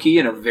Harry's a rookie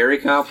in a very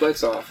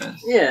complex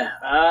offense. Yeah,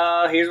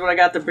 here's what I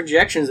got the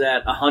projections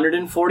at.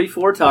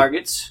 144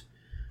 targets.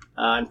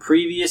 In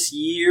previous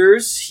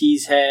years,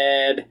 he's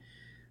had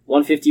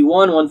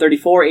 151,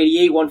 134,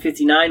 88,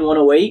 159,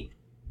 108.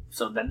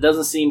 So that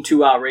doesn't seem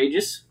too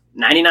outrageous.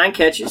 99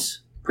 catches.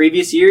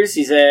 Previous years,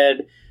 he's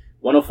had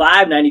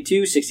 105,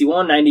 92,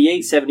 61,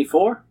 98,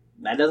 74.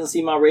 That doesn't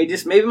seem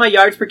outrageous. Maybe my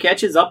yards per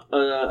catch is up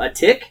a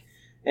tick.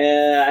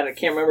 I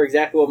can't remember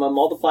exactly what my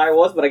multiplier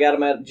was, but I got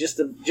him at just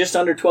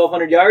under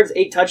 1,200 yards,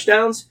 8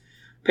 touchdowns.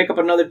 Pick up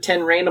another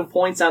 10 random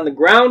points on the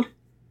ground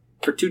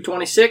for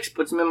 226.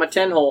 Puts him in my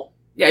 10 hole.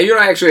 Yeah, you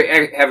and I actually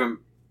have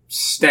him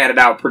statted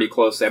out pretty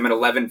closely. I'm at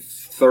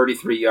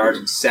 1133 yards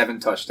and 7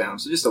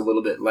 touchdowns, so just a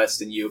little bit less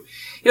than you.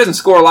 He doesn't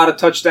score a lot of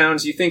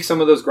touchdowns. You think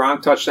some of those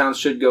Gronk touchdowns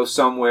should go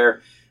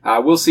somewhere.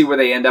 We'll see where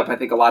they end up. I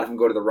think a lot of them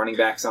go to the running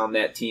backs on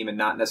that team and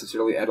not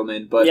necessarily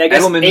Edelman. But Yeah, I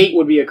guess Edelman, 8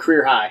 would be a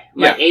career high.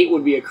 Yeah. 8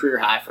 would be a career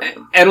high for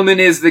him. Edelman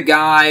is the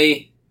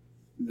guy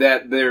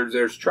that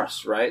there's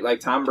trust, right? Like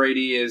Tom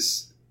Brady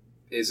is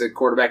a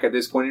quarterback at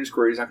this point in his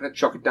career. He's not going to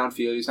chuck it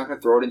downfield. He's not going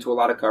to throw it into a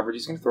lot of coverage.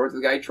 He's going to throw it to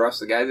the guy he trusts,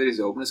 the guy that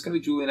he's open. It's going to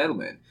be Julian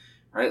Edelman,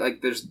 right?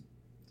 Like there's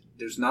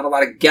not a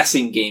lot of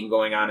guessing game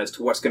going on as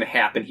to what's going to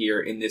happen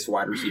here in this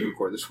wide receiver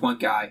core. There's one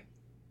guy,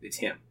 it's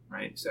him,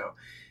 right? So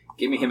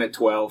give me him at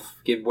 12.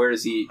 Where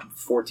is he?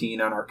 14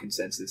 on our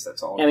consensus.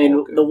 That's all. I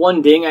mean, the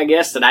one ding, I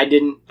guess, that I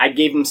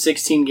gave him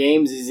 16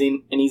 games,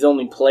 and he's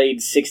only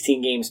played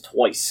 16 games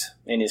twice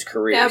in his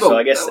career. Yeah, so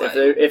I guess if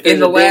there's in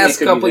the a ding, last it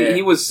could be couple, there.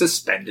 he was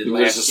suspended He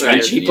was last year.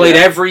 suspension, He played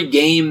yeah. every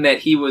game that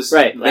he was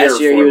Right. there Last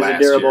year for he was a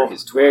last year, durable,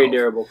 his 12. very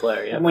durable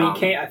player. Yeah. And when he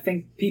came, I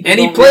think people And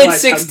he don't played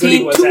realize how good 16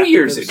 he was 2 after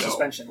years the ago.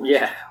 suspension.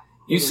 Yeah.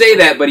 You say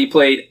that, but he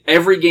played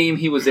every game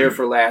he was there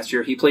for last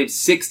year. He played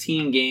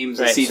 16 games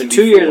the Right, season so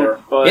 2 before. years.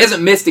 But He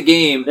hasn't missed a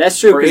game that's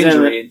true. for 'Cause then-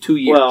 injury in 2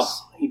 years.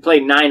 Well, he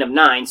played 9 of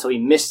 9, so he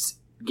missed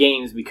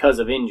games because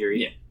of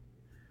injury. Yeah.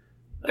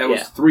 That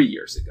was 3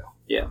 years ago.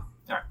 Yeah.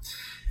 All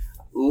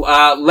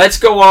right. Let's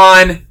go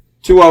on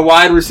to our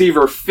wide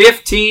receiver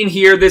 15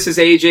 here. This is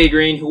AJ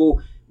Green,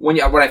 who,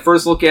 when I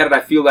first look at it, I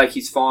feel like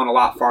he's fallen a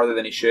lot farther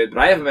than he should. But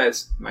I have him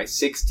as my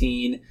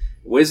 16.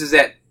 Wiz is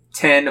at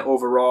 10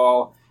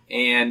 overall.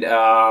 And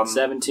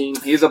 17.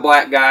 he's a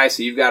black guy,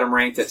 so you've got him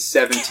ranked at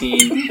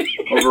 17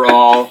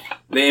 overall.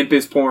 The Imp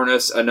is pouring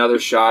us another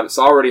shot. It's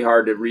already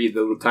hard to read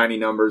the little tiny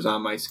numbers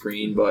on my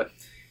screen, but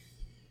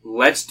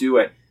let's do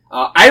it.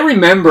 I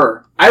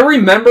remember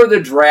the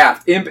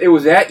draft. Imp, it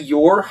was at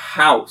your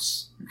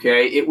house,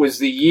 okay? It was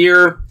the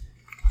year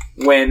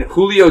when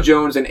Julio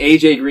Jones and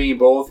AJ Green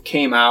both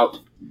came out.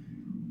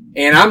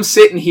 And I'm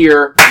sitting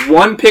here,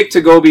 one pick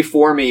to go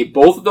before me.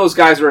 Both of those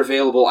guys are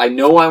available. I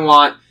know I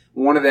want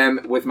one of them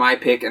with my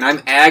pick, and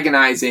I'm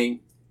agonizing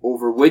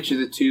over which of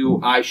the two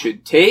I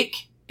should take.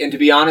 And to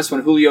be honest,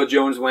 when Julio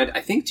Jones went,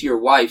 I think to your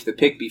wife, the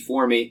pick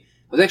before me,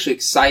 I was actually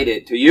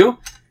excited. To you?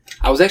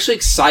 I was actually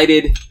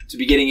excited to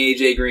be getting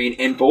AJ Green,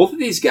 and both of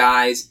these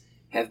guys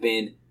have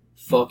been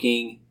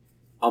fucking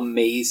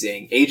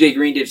amazing. AJ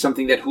Green did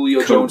something that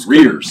Julio Jones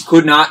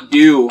could not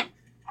do.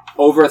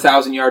 Over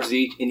 1,000 yards in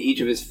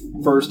each of his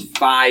first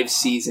 5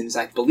 seasons.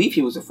 I believe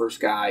he was the first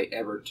guy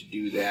ever to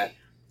do that.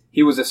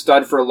 He was a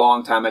stud for a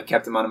long time. I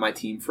kept him on my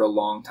team for a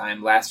long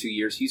time. Last few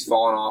years, he's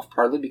fallen off,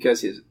 partly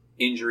because his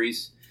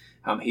injuries.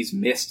 He's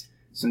missed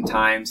some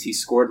times. He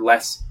scored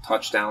less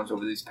touchdowns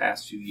over these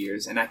past few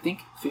years. And I think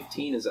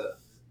 15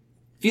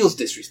 feels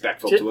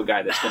disrespectful to a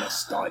guy that's been a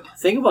stud.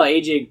 Think about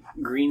AJ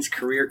Green's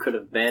career could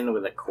have been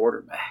with a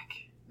quarterback.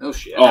 No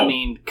shit. Oh. I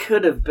mean,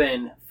 could have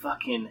been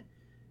fucking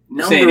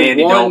saying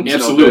Andy Dalton.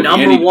 Absolutely.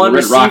 Number Andy, one the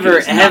Red Rocket receiver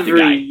is not the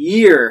guy. every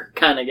year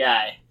kind of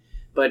guy.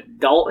 But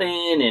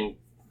Dalton and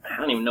I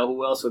don't even know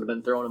who else would have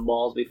been throwing him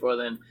balls before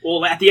then.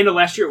 Well, at the end of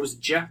last year, it was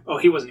Jeff. Oh,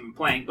 he wasn't even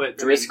playing, but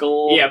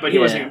Driscoll. Yeah, but he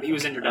wasn't. Even, he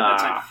was injured at that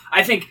time.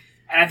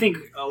 I think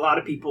a lot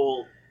of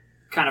people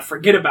kind of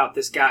forget about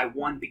this guy.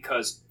 One,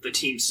 because the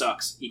team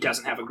sucks. He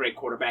doesn't have a great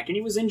quarterback, and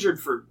he was injured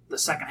for the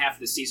second half of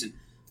the season.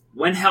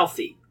 When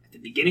healthy, at the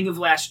beginning of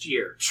last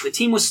year, the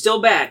team was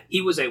still bad.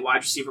 He was a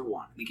wide receiver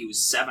 1. I think he was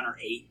 7 or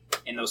 8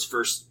 in those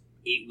first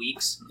 8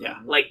 weeks. Yeah.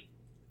 Like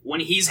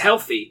when he's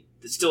healthy,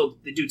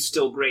 the dude's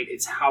still great.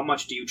 It's how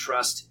much do you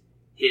trust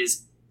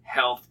his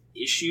health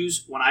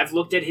issues. When I've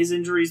looked at his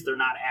injuries, they're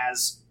not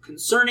as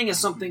concerning as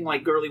something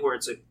like Gurley, where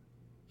it's a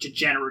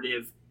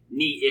degenerative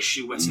knee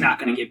issue. It's not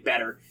going to get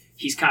better.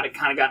 He's kind of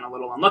gotten a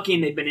little unlucky,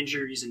 and they've been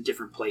injuries in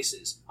different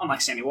places.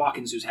 Unlike Sammy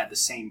Watkins, who's had the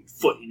same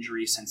foot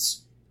injury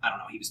since, I don't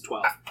know, he was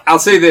 12. I'll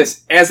say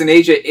this. As an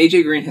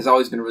AJ Green has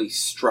always been really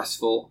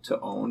stressful to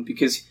own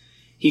because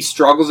he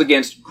struggles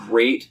against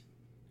great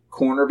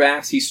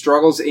cornerbacks.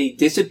 He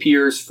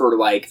disappears for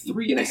like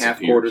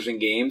 3.5 quarters in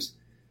games.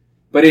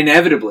 But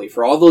inevitably,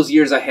 for all those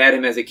years I had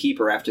him as a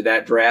keeper after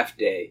that draft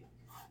day,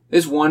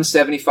 there's one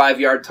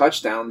 75-yard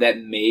touchdown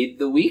that made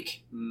the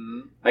week.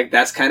 Mm-hmm. Like,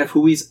 that's kind of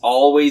who he's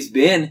always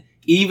been,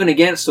 even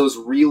against those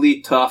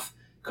really tough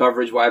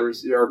coverage wide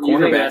receiver or cornerbacks. You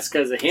think that's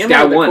because of him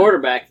or the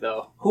quarterback,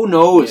 though? Who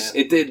knows?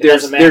 Yeah.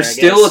 They're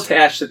still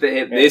attached to the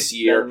hip this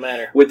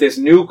year with this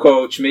new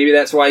coach. Maybe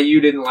that's why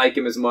you didn't like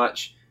him as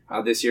much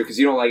this year, because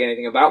you don't like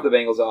anything about the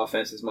Bengals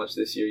offense as much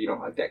this year. You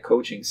don't like that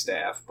coaching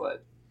staff.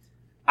 But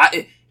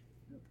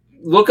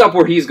look up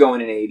where he's going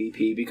in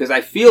ADP, because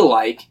I feel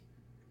like,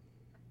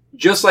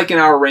 just like in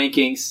our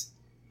rankings,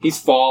 he's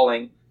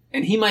falling,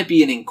 and he might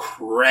be an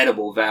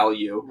incredible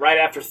value. Right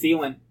after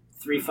Thielen,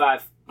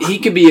 3-5. He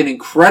could be an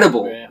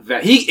incredible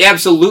value. He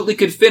absolutely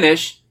could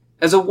finish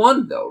as a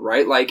 1, though,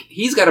 right? Like,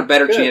 he's got a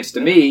better chance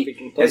to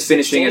me as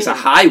finishing as a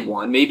high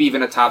 1, maybe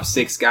even a top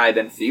 6 guy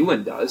than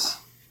Thielen does.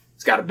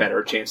 He's got a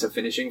better chance of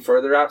finishing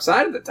further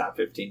outside of the top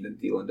 15 than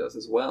Thielen does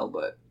as well,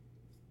 but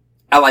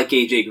I like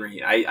AJ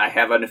Green. I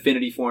have an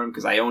affinity for him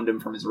because I owned him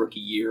from his rookie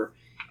year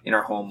in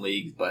our home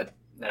league, but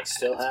I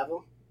still have him?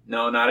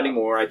 No, not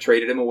anymore. I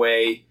traded him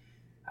away.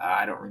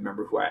 I don't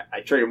remember who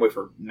I traded him away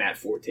for Matt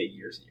Forte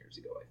years and years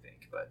ago, I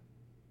think. But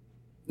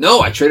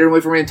no, I traded him away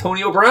for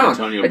Antonio Brown.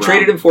 I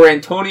traded him for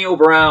Antonio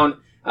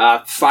Brown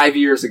 5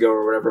 years ago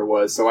or whatever it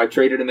was. So I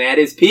traded him at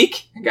his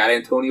peak. I got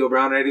Antonio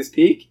Brown at his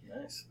peak.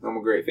 Nice. I'm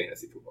a great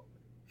fantasy football player.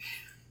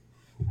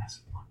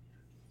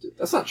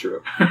 That's not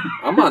true.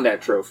 I'm on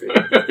that trophy.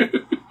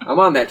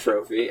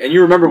 And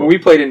you remember when we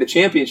played in the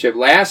championship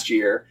last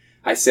year,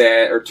 I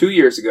said, or 2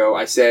 years ago,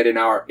 I said in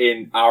our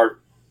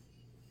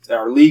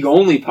league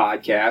only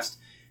podcast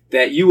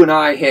that you and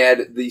I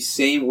had the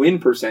same win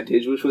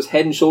percentage, which was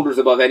head and shoulders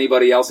above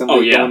anybody else in the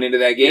league going into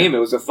that game. Yeah.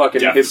 It was a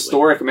fucking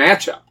historic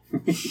matchup.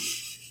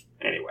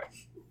 Anyway.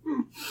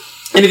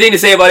 Anything to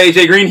say about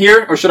AJ Green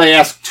here, or should I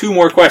ask 2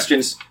 more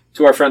questions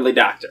to our friendly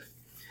doctor?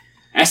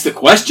 Ask the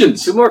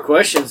questions. 2 more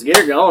questions. Get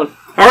her going.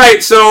 All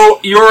right, so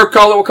your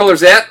color, what color is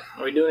that?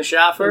 Are we doing a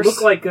shot first? They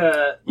look like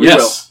We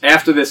will,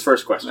 after this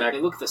first question.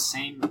 They look the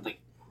same.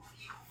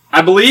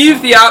 I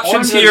believe the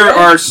options here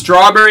are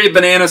strawberry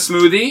banana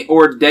smoothie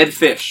or dead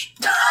fish.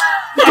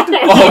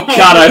 Oh,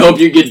 God, I hope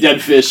you get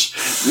dead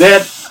fish.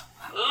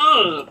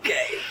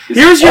 Okay.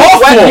 Here's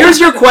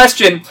your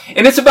question,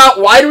 and it's about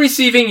wide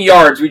receiving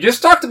yards. We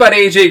just talked about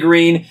AJ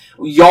Green.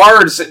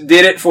 Yards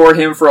did it for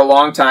him for a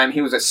long time.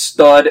 He was a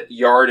stud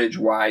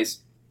yardage-wise.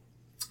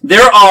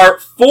 There are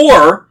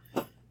 4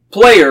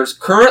 players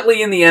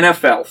currently in the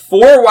NFL,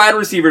 4 wide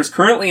receivers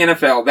currently in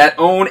NFL that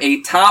own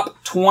a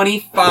top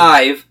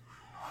 25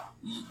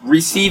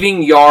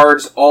 receiving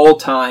yards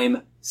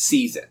all-time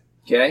season.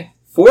 Okay?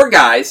 4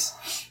 guys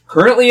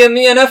currently in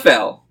the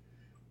NFL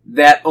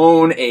that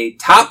own a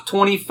top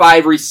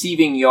 25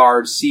 receiving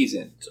yards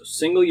season. So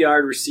single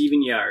yard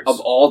receiving yards. Of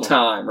all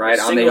time, right?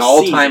 On the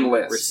all-time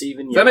list.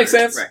 Receiving Does that make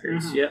sense?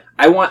 Records. Mm-hmm. Yep.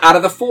 I want, out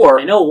of the 4...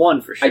 I know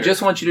 1 for sure. I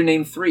just want you to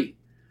name 3.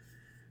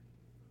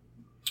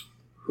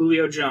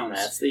 Julio Jones.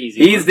 That's the easy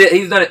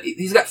one.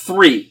 He's got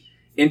 3.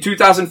 In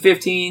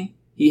 2015,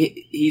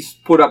 he's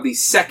put up the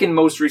 2nd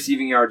most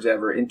receiving yards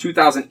ever. In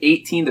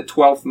 2018, the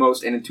 12th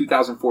most, and in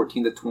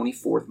 2014, the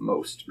 24th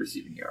most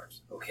receiving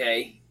yards.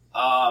 Okay.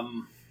 I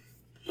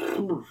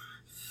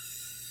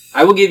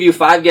will give you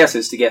 5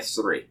 guesses to guess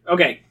 3.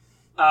 Okay.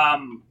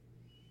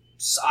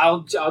 So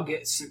I'll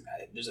get some,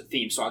 there's a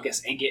theme, so I'll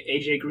guess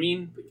AJ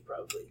Green, but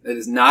probably. That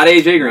is not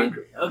AJ Green.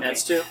 Okay.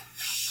 That's 2.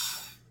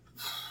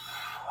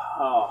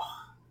 Oh.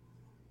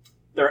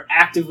 They're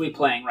actively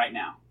playing right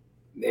now.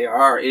 They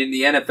are in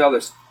the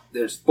NFL.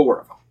 There's 4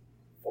 of them.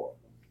 4 of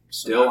them.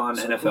 Still on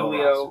NFL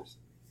rosters.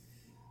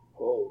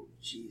 Oh,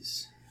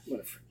 jeez. I'm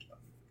gonna forget.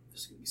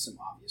 There's gonna be some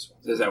obvious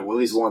ones. There's at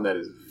least one that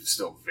is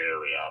still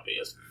very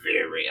obvious.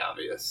 Very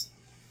obvious.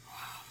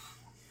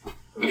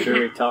 I'm sure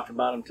we talked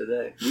about him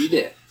today. We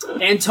did.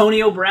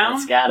 Antonio Brown?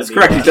 That's gotta That's be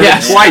correct. one. He's done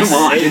Yes. it twice.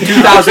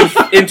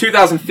 Come on. In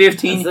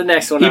 2015, That's the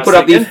next one. he I was put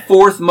up the thinking.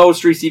 4th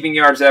most receiving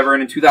yards ever,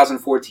 and in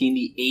 2014,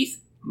 the 8th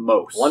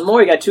most. One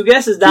more. You got 2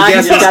 guesses, Two Doc. You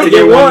guesses just got to to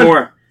get one.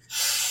 more.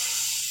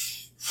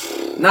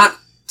 Not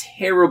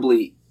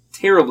terribly,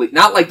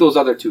 not like those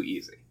other 2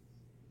 easy.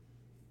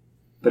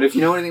 But if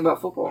you know anything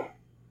about football.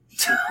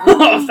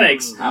 Oh,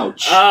 thanks.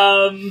 Ouch.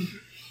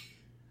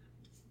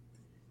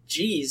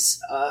 Jeez.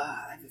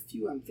 I have a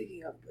few I'm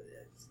thinking of, but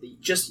it's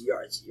just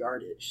yardage. You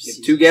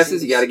have 2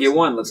 guesses, you gotta get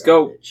one. Let's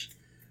go. Yardage.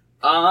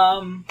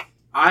 I'm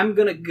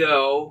gonna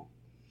go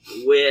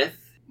with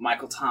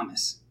Michael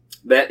Thomas.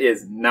 That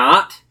is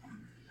not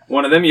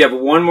one of them. You have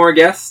one more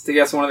guess to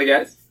guess one of the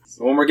guys.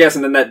 One more guess,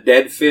 and then that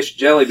dead fish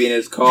jelly bean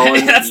is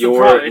calling That's the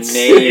your problem.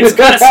 name. It's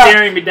kind of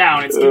staring me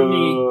down. It's giving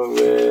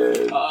me.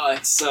 man.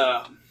 It's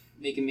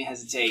making me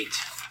hesitate.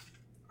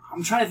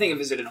 I'm trying to think of,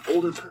 is it an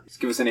older person? Just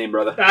give us a name,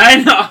 brother.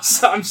 I know.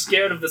 So I'm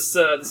scared of this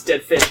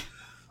dead fish.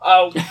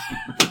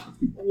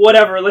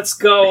 Whatever. Let's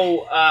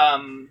go.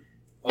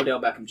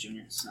 Odell Beckham Jr.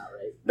 It's not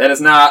right. That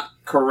is not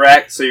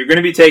correct. So you're going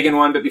to be taking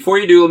one. But before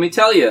you do, let me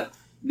tell you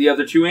the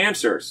other 2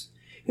 answers.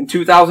 In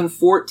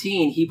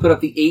 2014, he put up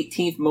the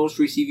 18th most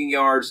receiving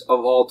yards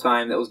of all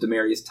time. That was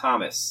Demaryius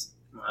Thomas.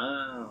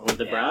 Wow, with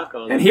the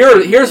Broncos. And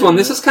here's one.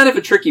 This is kind of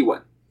a tricky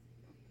one.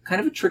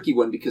 Kind of a tricky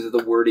one because of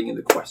the wording in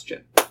the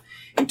question.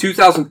 In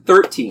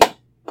 2013,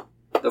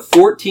 the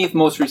 14th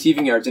most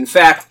receiving yards. In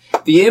fact,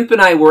 the Imp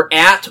and I were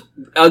at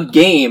a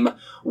game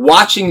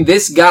watching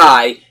this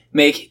guy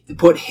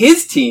put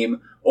his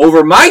team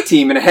over my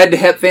team in a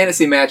head-to-head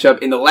fantasy matchup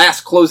in the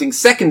last closing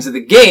seconds of the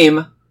game.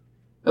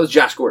 That was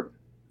Josh Gordon,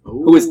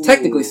 who is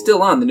technically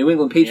still on the New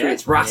England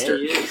Patriots roster.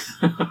 Yeah, he is.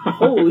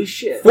 Holy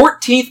shit.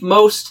 14th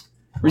most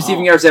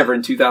receiving yards ever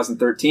in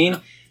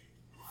 2013.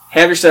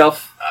 Have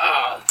yourself.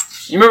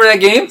 You remember that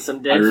game?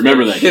 Some dead I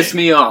remember fish. that. Pissed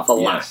me off a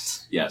lot.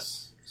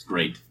 Yes. It's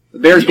great. The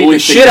Bears The beat only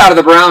the thing- shit out of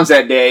the Browns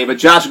that day, but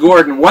Josh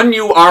Gordon won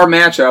you our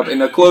matchup in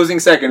the closing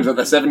seconds with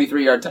a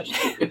 73-yard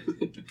touchdown.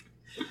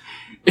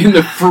 In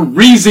the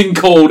freezing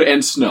cold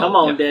and snow. Come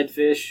on, Yeah. dead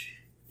fish.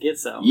 Get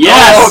some.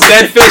 Yes! Oh,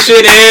 dead fish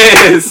it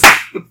is!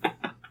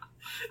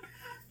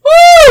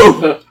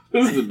 Woo!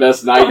 This is the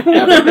best night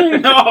ever.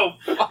 No.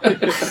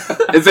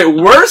 Is it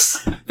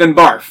worse than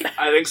barf?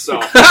 I think so.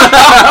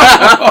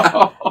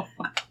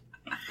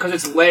 Because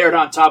it's layered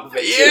on top of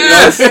it. too.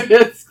 Yes!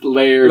 It's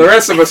layered. The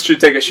rest of us should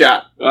take a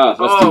shot. Let's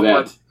do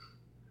that. but-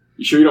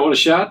 You sure you don't want a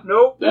shot?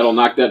 Nope. That'll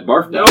knock that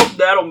barf down. Nope.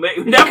 That'll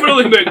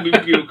definitely make me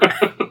puke.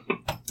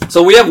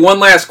 So we have one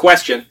last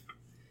question,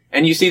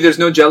 and you see there's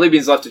no jelly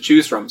beans left to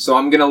choose from, so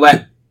I'm going to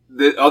let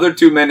the other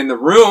 2 men in the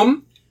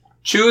room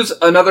choose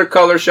another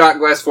color shot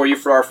glass for you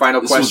for our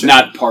final This was question.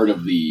 not part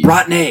of the...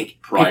 Rotten egg.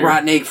 Prior. Pick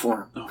rotten egg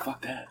for him. Oh,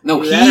 fuck that. No,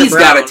 Either that or he's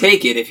got to brown.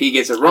 take it if he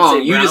gets it I'd wrong.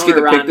 say You just brown get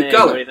to or pick rotten the egg.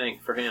 color. What do you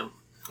think for him?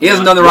 He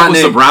hasn't done the What rotten was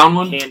egg. the brown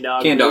one? Canned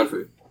dog. Canned food. dog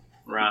food.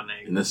 Rotten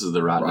egg. And this is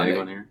the rotten egg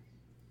on here?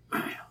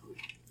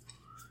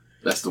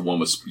 That's the one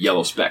with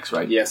yellow specks,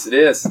 right? Yes, it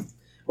is.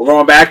 We're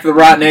going back to the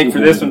rotten egg for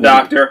this one,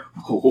 Doctor.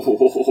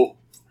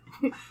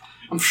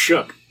 I'm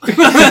shook.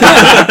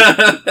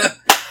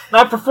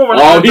 Not performing.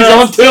 Oh, he's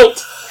on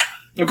tilt.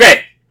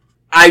 Okay.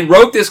 I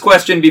wrote this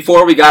question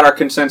before we got our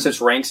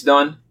consensus ranks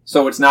done,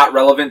 so it's not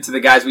relevant to the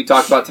guys we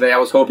talked about today. I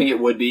was hoping it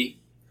would be.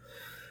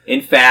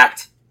 In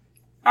fact,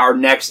 our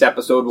next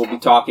episode will be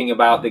talking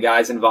about the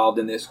guys involved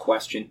in this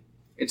question.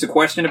 It's a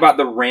question about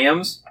the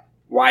Rams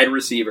wide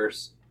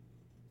receivers.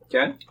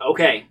 Okay?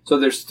 Okay. So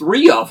there's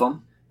 3 of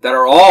them that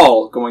are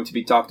all going to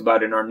be talked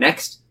about in our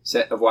next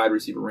set of wide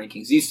receiver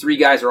rankings. These 3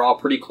 guys are all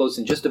pretty close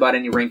in just about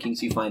any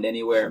rankings you find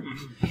anywhere.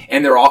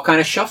 And they're all kind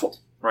of shuffled,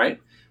 right?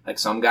 Like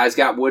some guys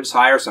got Woods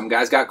higher, some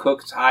guys got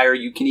Cooks higher.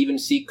 You can even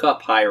see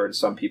Kupp higher in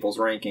some people's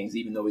rankings,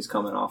 even though he's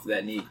coming off of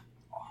that knee.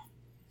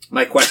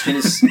 My question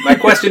is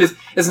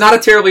it's not a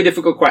terribly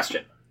difficult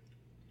question.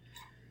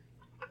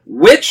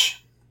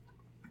 Which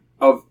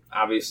of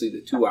obviously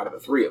the 2 out of the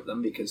 3 of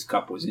them, because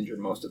Kupp was injured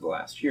most of the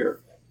last year,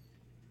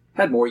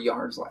 had more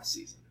yards last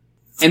season?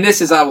 And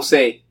this is, I will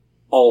say,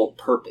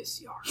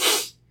 all-purpose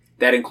yards.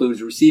 That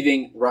includes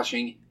receiving,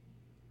 rushing,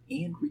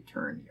 and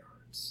return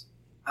yards.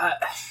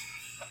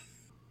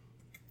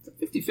 It's a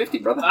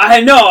 50-50, brother.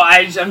 I know.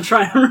 I'm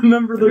trying to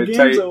remember their Did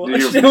I tell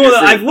games. you- I did watched. you-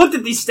 Well, I've looked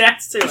at these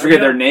stats too. You forget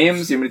their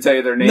names? You want me to tell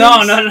you their names?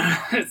 No.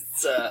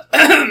 It's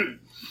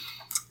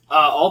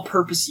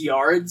all-purpose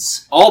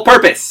yards.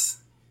 All-purpose.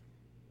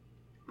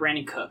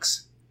 Brandon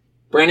Cooks.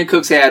 Brandon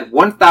Cooks had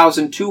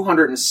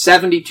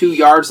 1,272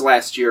 yards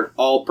last year,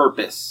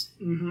 all-purpose.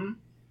 Mm-hmm.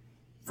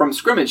 From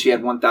scrimmage, he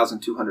had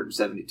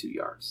 1,272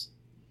 yards.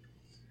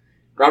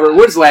 Robert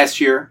Woods last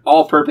year,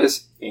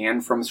 all-purpose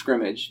and from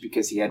scrimmage,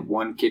 because he had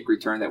 1 kick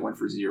return that went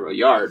for 0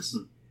 yards,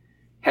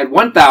 had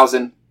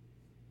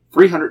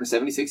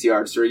 1,376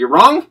 yards. So you're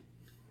wrong.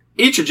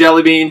 Eat your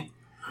jelly bean.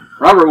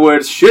 Robert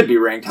Woods should be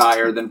ranked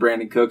higher than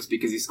Brandon Cooks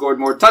because he scored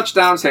more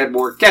touchdowns, had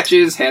more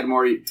catches, had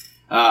more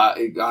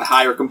a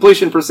higher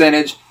completion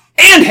percentage,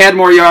 and had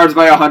more yards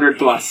by 100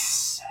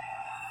 plus.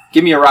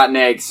 Give me a rotten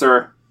egg,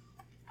 sir.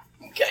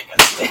 Okay,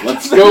 good.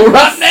 Let's go,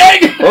 rotten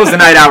egg! Close the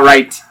night out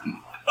right.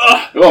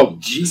 Oh,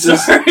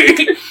 Jesus.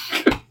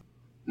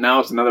 Now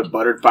it's another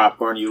buttered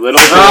popcorn, you little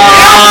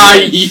Ah,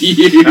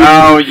 bitch.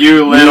 Oh,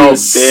 you little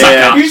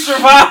sucker. He bitch.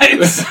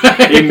 survives.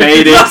 He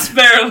made it. Just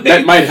barely.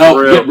 That might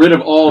help get rid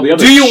of all the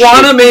other Do you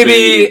want to shit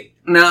maybe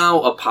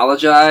now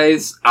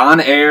apologize on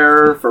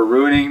air for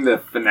ruining the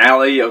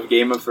finale of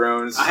Game of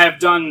Thrones? I have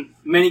done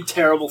many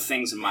terrible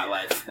things in my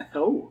life,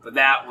 Oh. but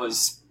that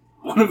was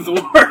one of the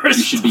You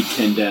worst. should be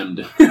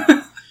condemned.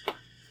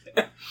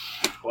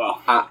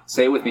 Well,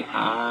 Say it with me.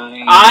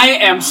 I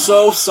am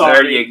so sorry.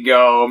 There you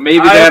go. Maybe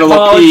I that'll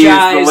appease the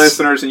apologize.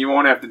 listeners and you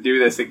won't have to do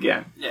this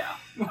again. Yeah.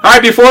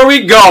 Alright, before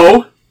we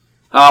go,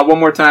 one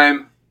more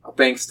time,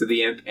 thanks to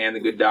the Imp and the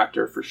Good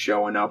Doctor for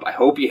showing up. I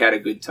hope you had a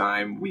good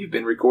time. We've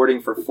been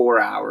recording for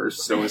 4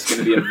 hours, so it's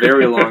going to be a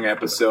very long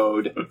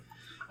episode.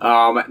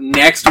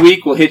 Next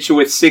week, we'll hit you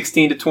with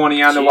 16 to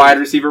 20 on the wide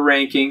receiver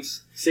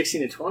rankings.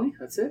 16 to 20?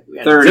 That's it?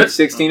 30,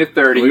 16 to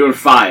 30. We're going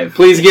 5.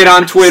 Please get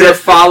on Twitter,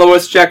 follow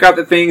us, check out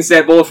the things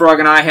that Bullfrog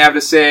and I have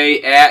to say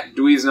at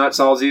Dweez Nuts,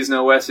 all Z's,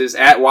 no S's,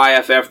 at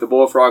YFF, the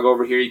Bullfrog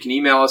over here. You can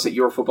email us at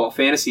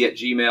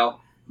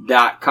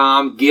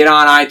yourfootballfantasy@gmail.com. Get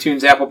on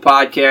iTunes, Apple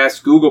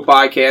Podcasts, Google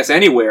Podcasts,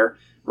 anywhere.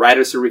 Write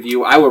us a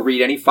review. I will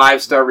read any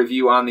 5-star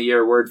review on the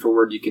air, word for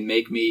word. You can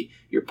make me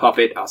your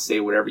puppet. I'll say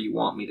whatever you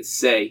want me to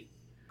say.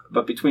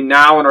 But between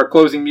now and our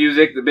closing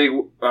music, the big,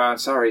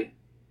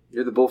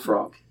 you're the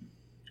Bullfrog.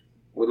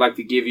 Would like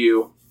to give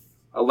you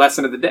a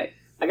lesson of the day.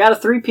 I got a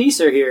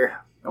 3-piecer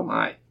here. Oh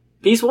my.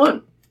 Piece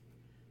 1.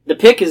 The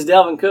pick is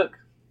Delvin Cook.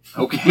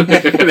 Okay.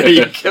 There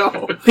you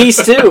go.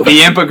 Piece 2.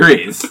 The Imp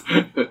agrees.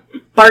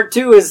 Part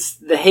 2 is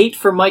the hate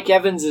for Mike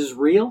Evans is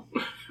real.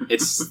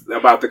 It's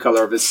about the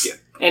color of his skin.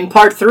 And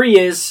part 3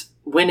 is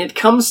when it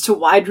comes to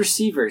wide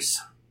receivers,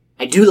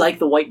 I do like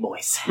the white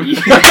boys. All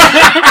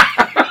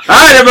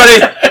right, everybody.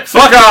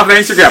 Fuck off.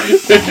 Thanks for coming.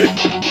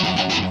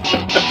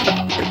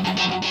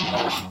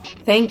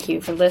 Thank you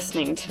for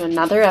listening to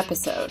another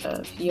episode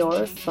of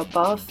Your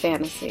Football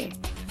Fantasy.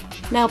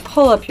 Now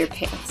pull up your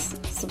pants,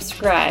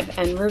 subscribe,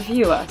 and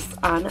review us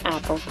on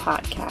Apple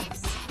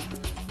Podcasts.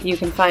 You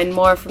can find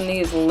more from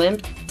these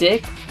limp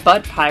dick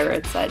butt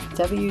pirates at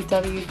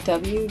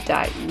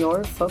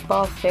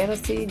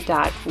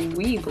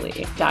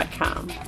www.yourfootballfantasy.weebly.com.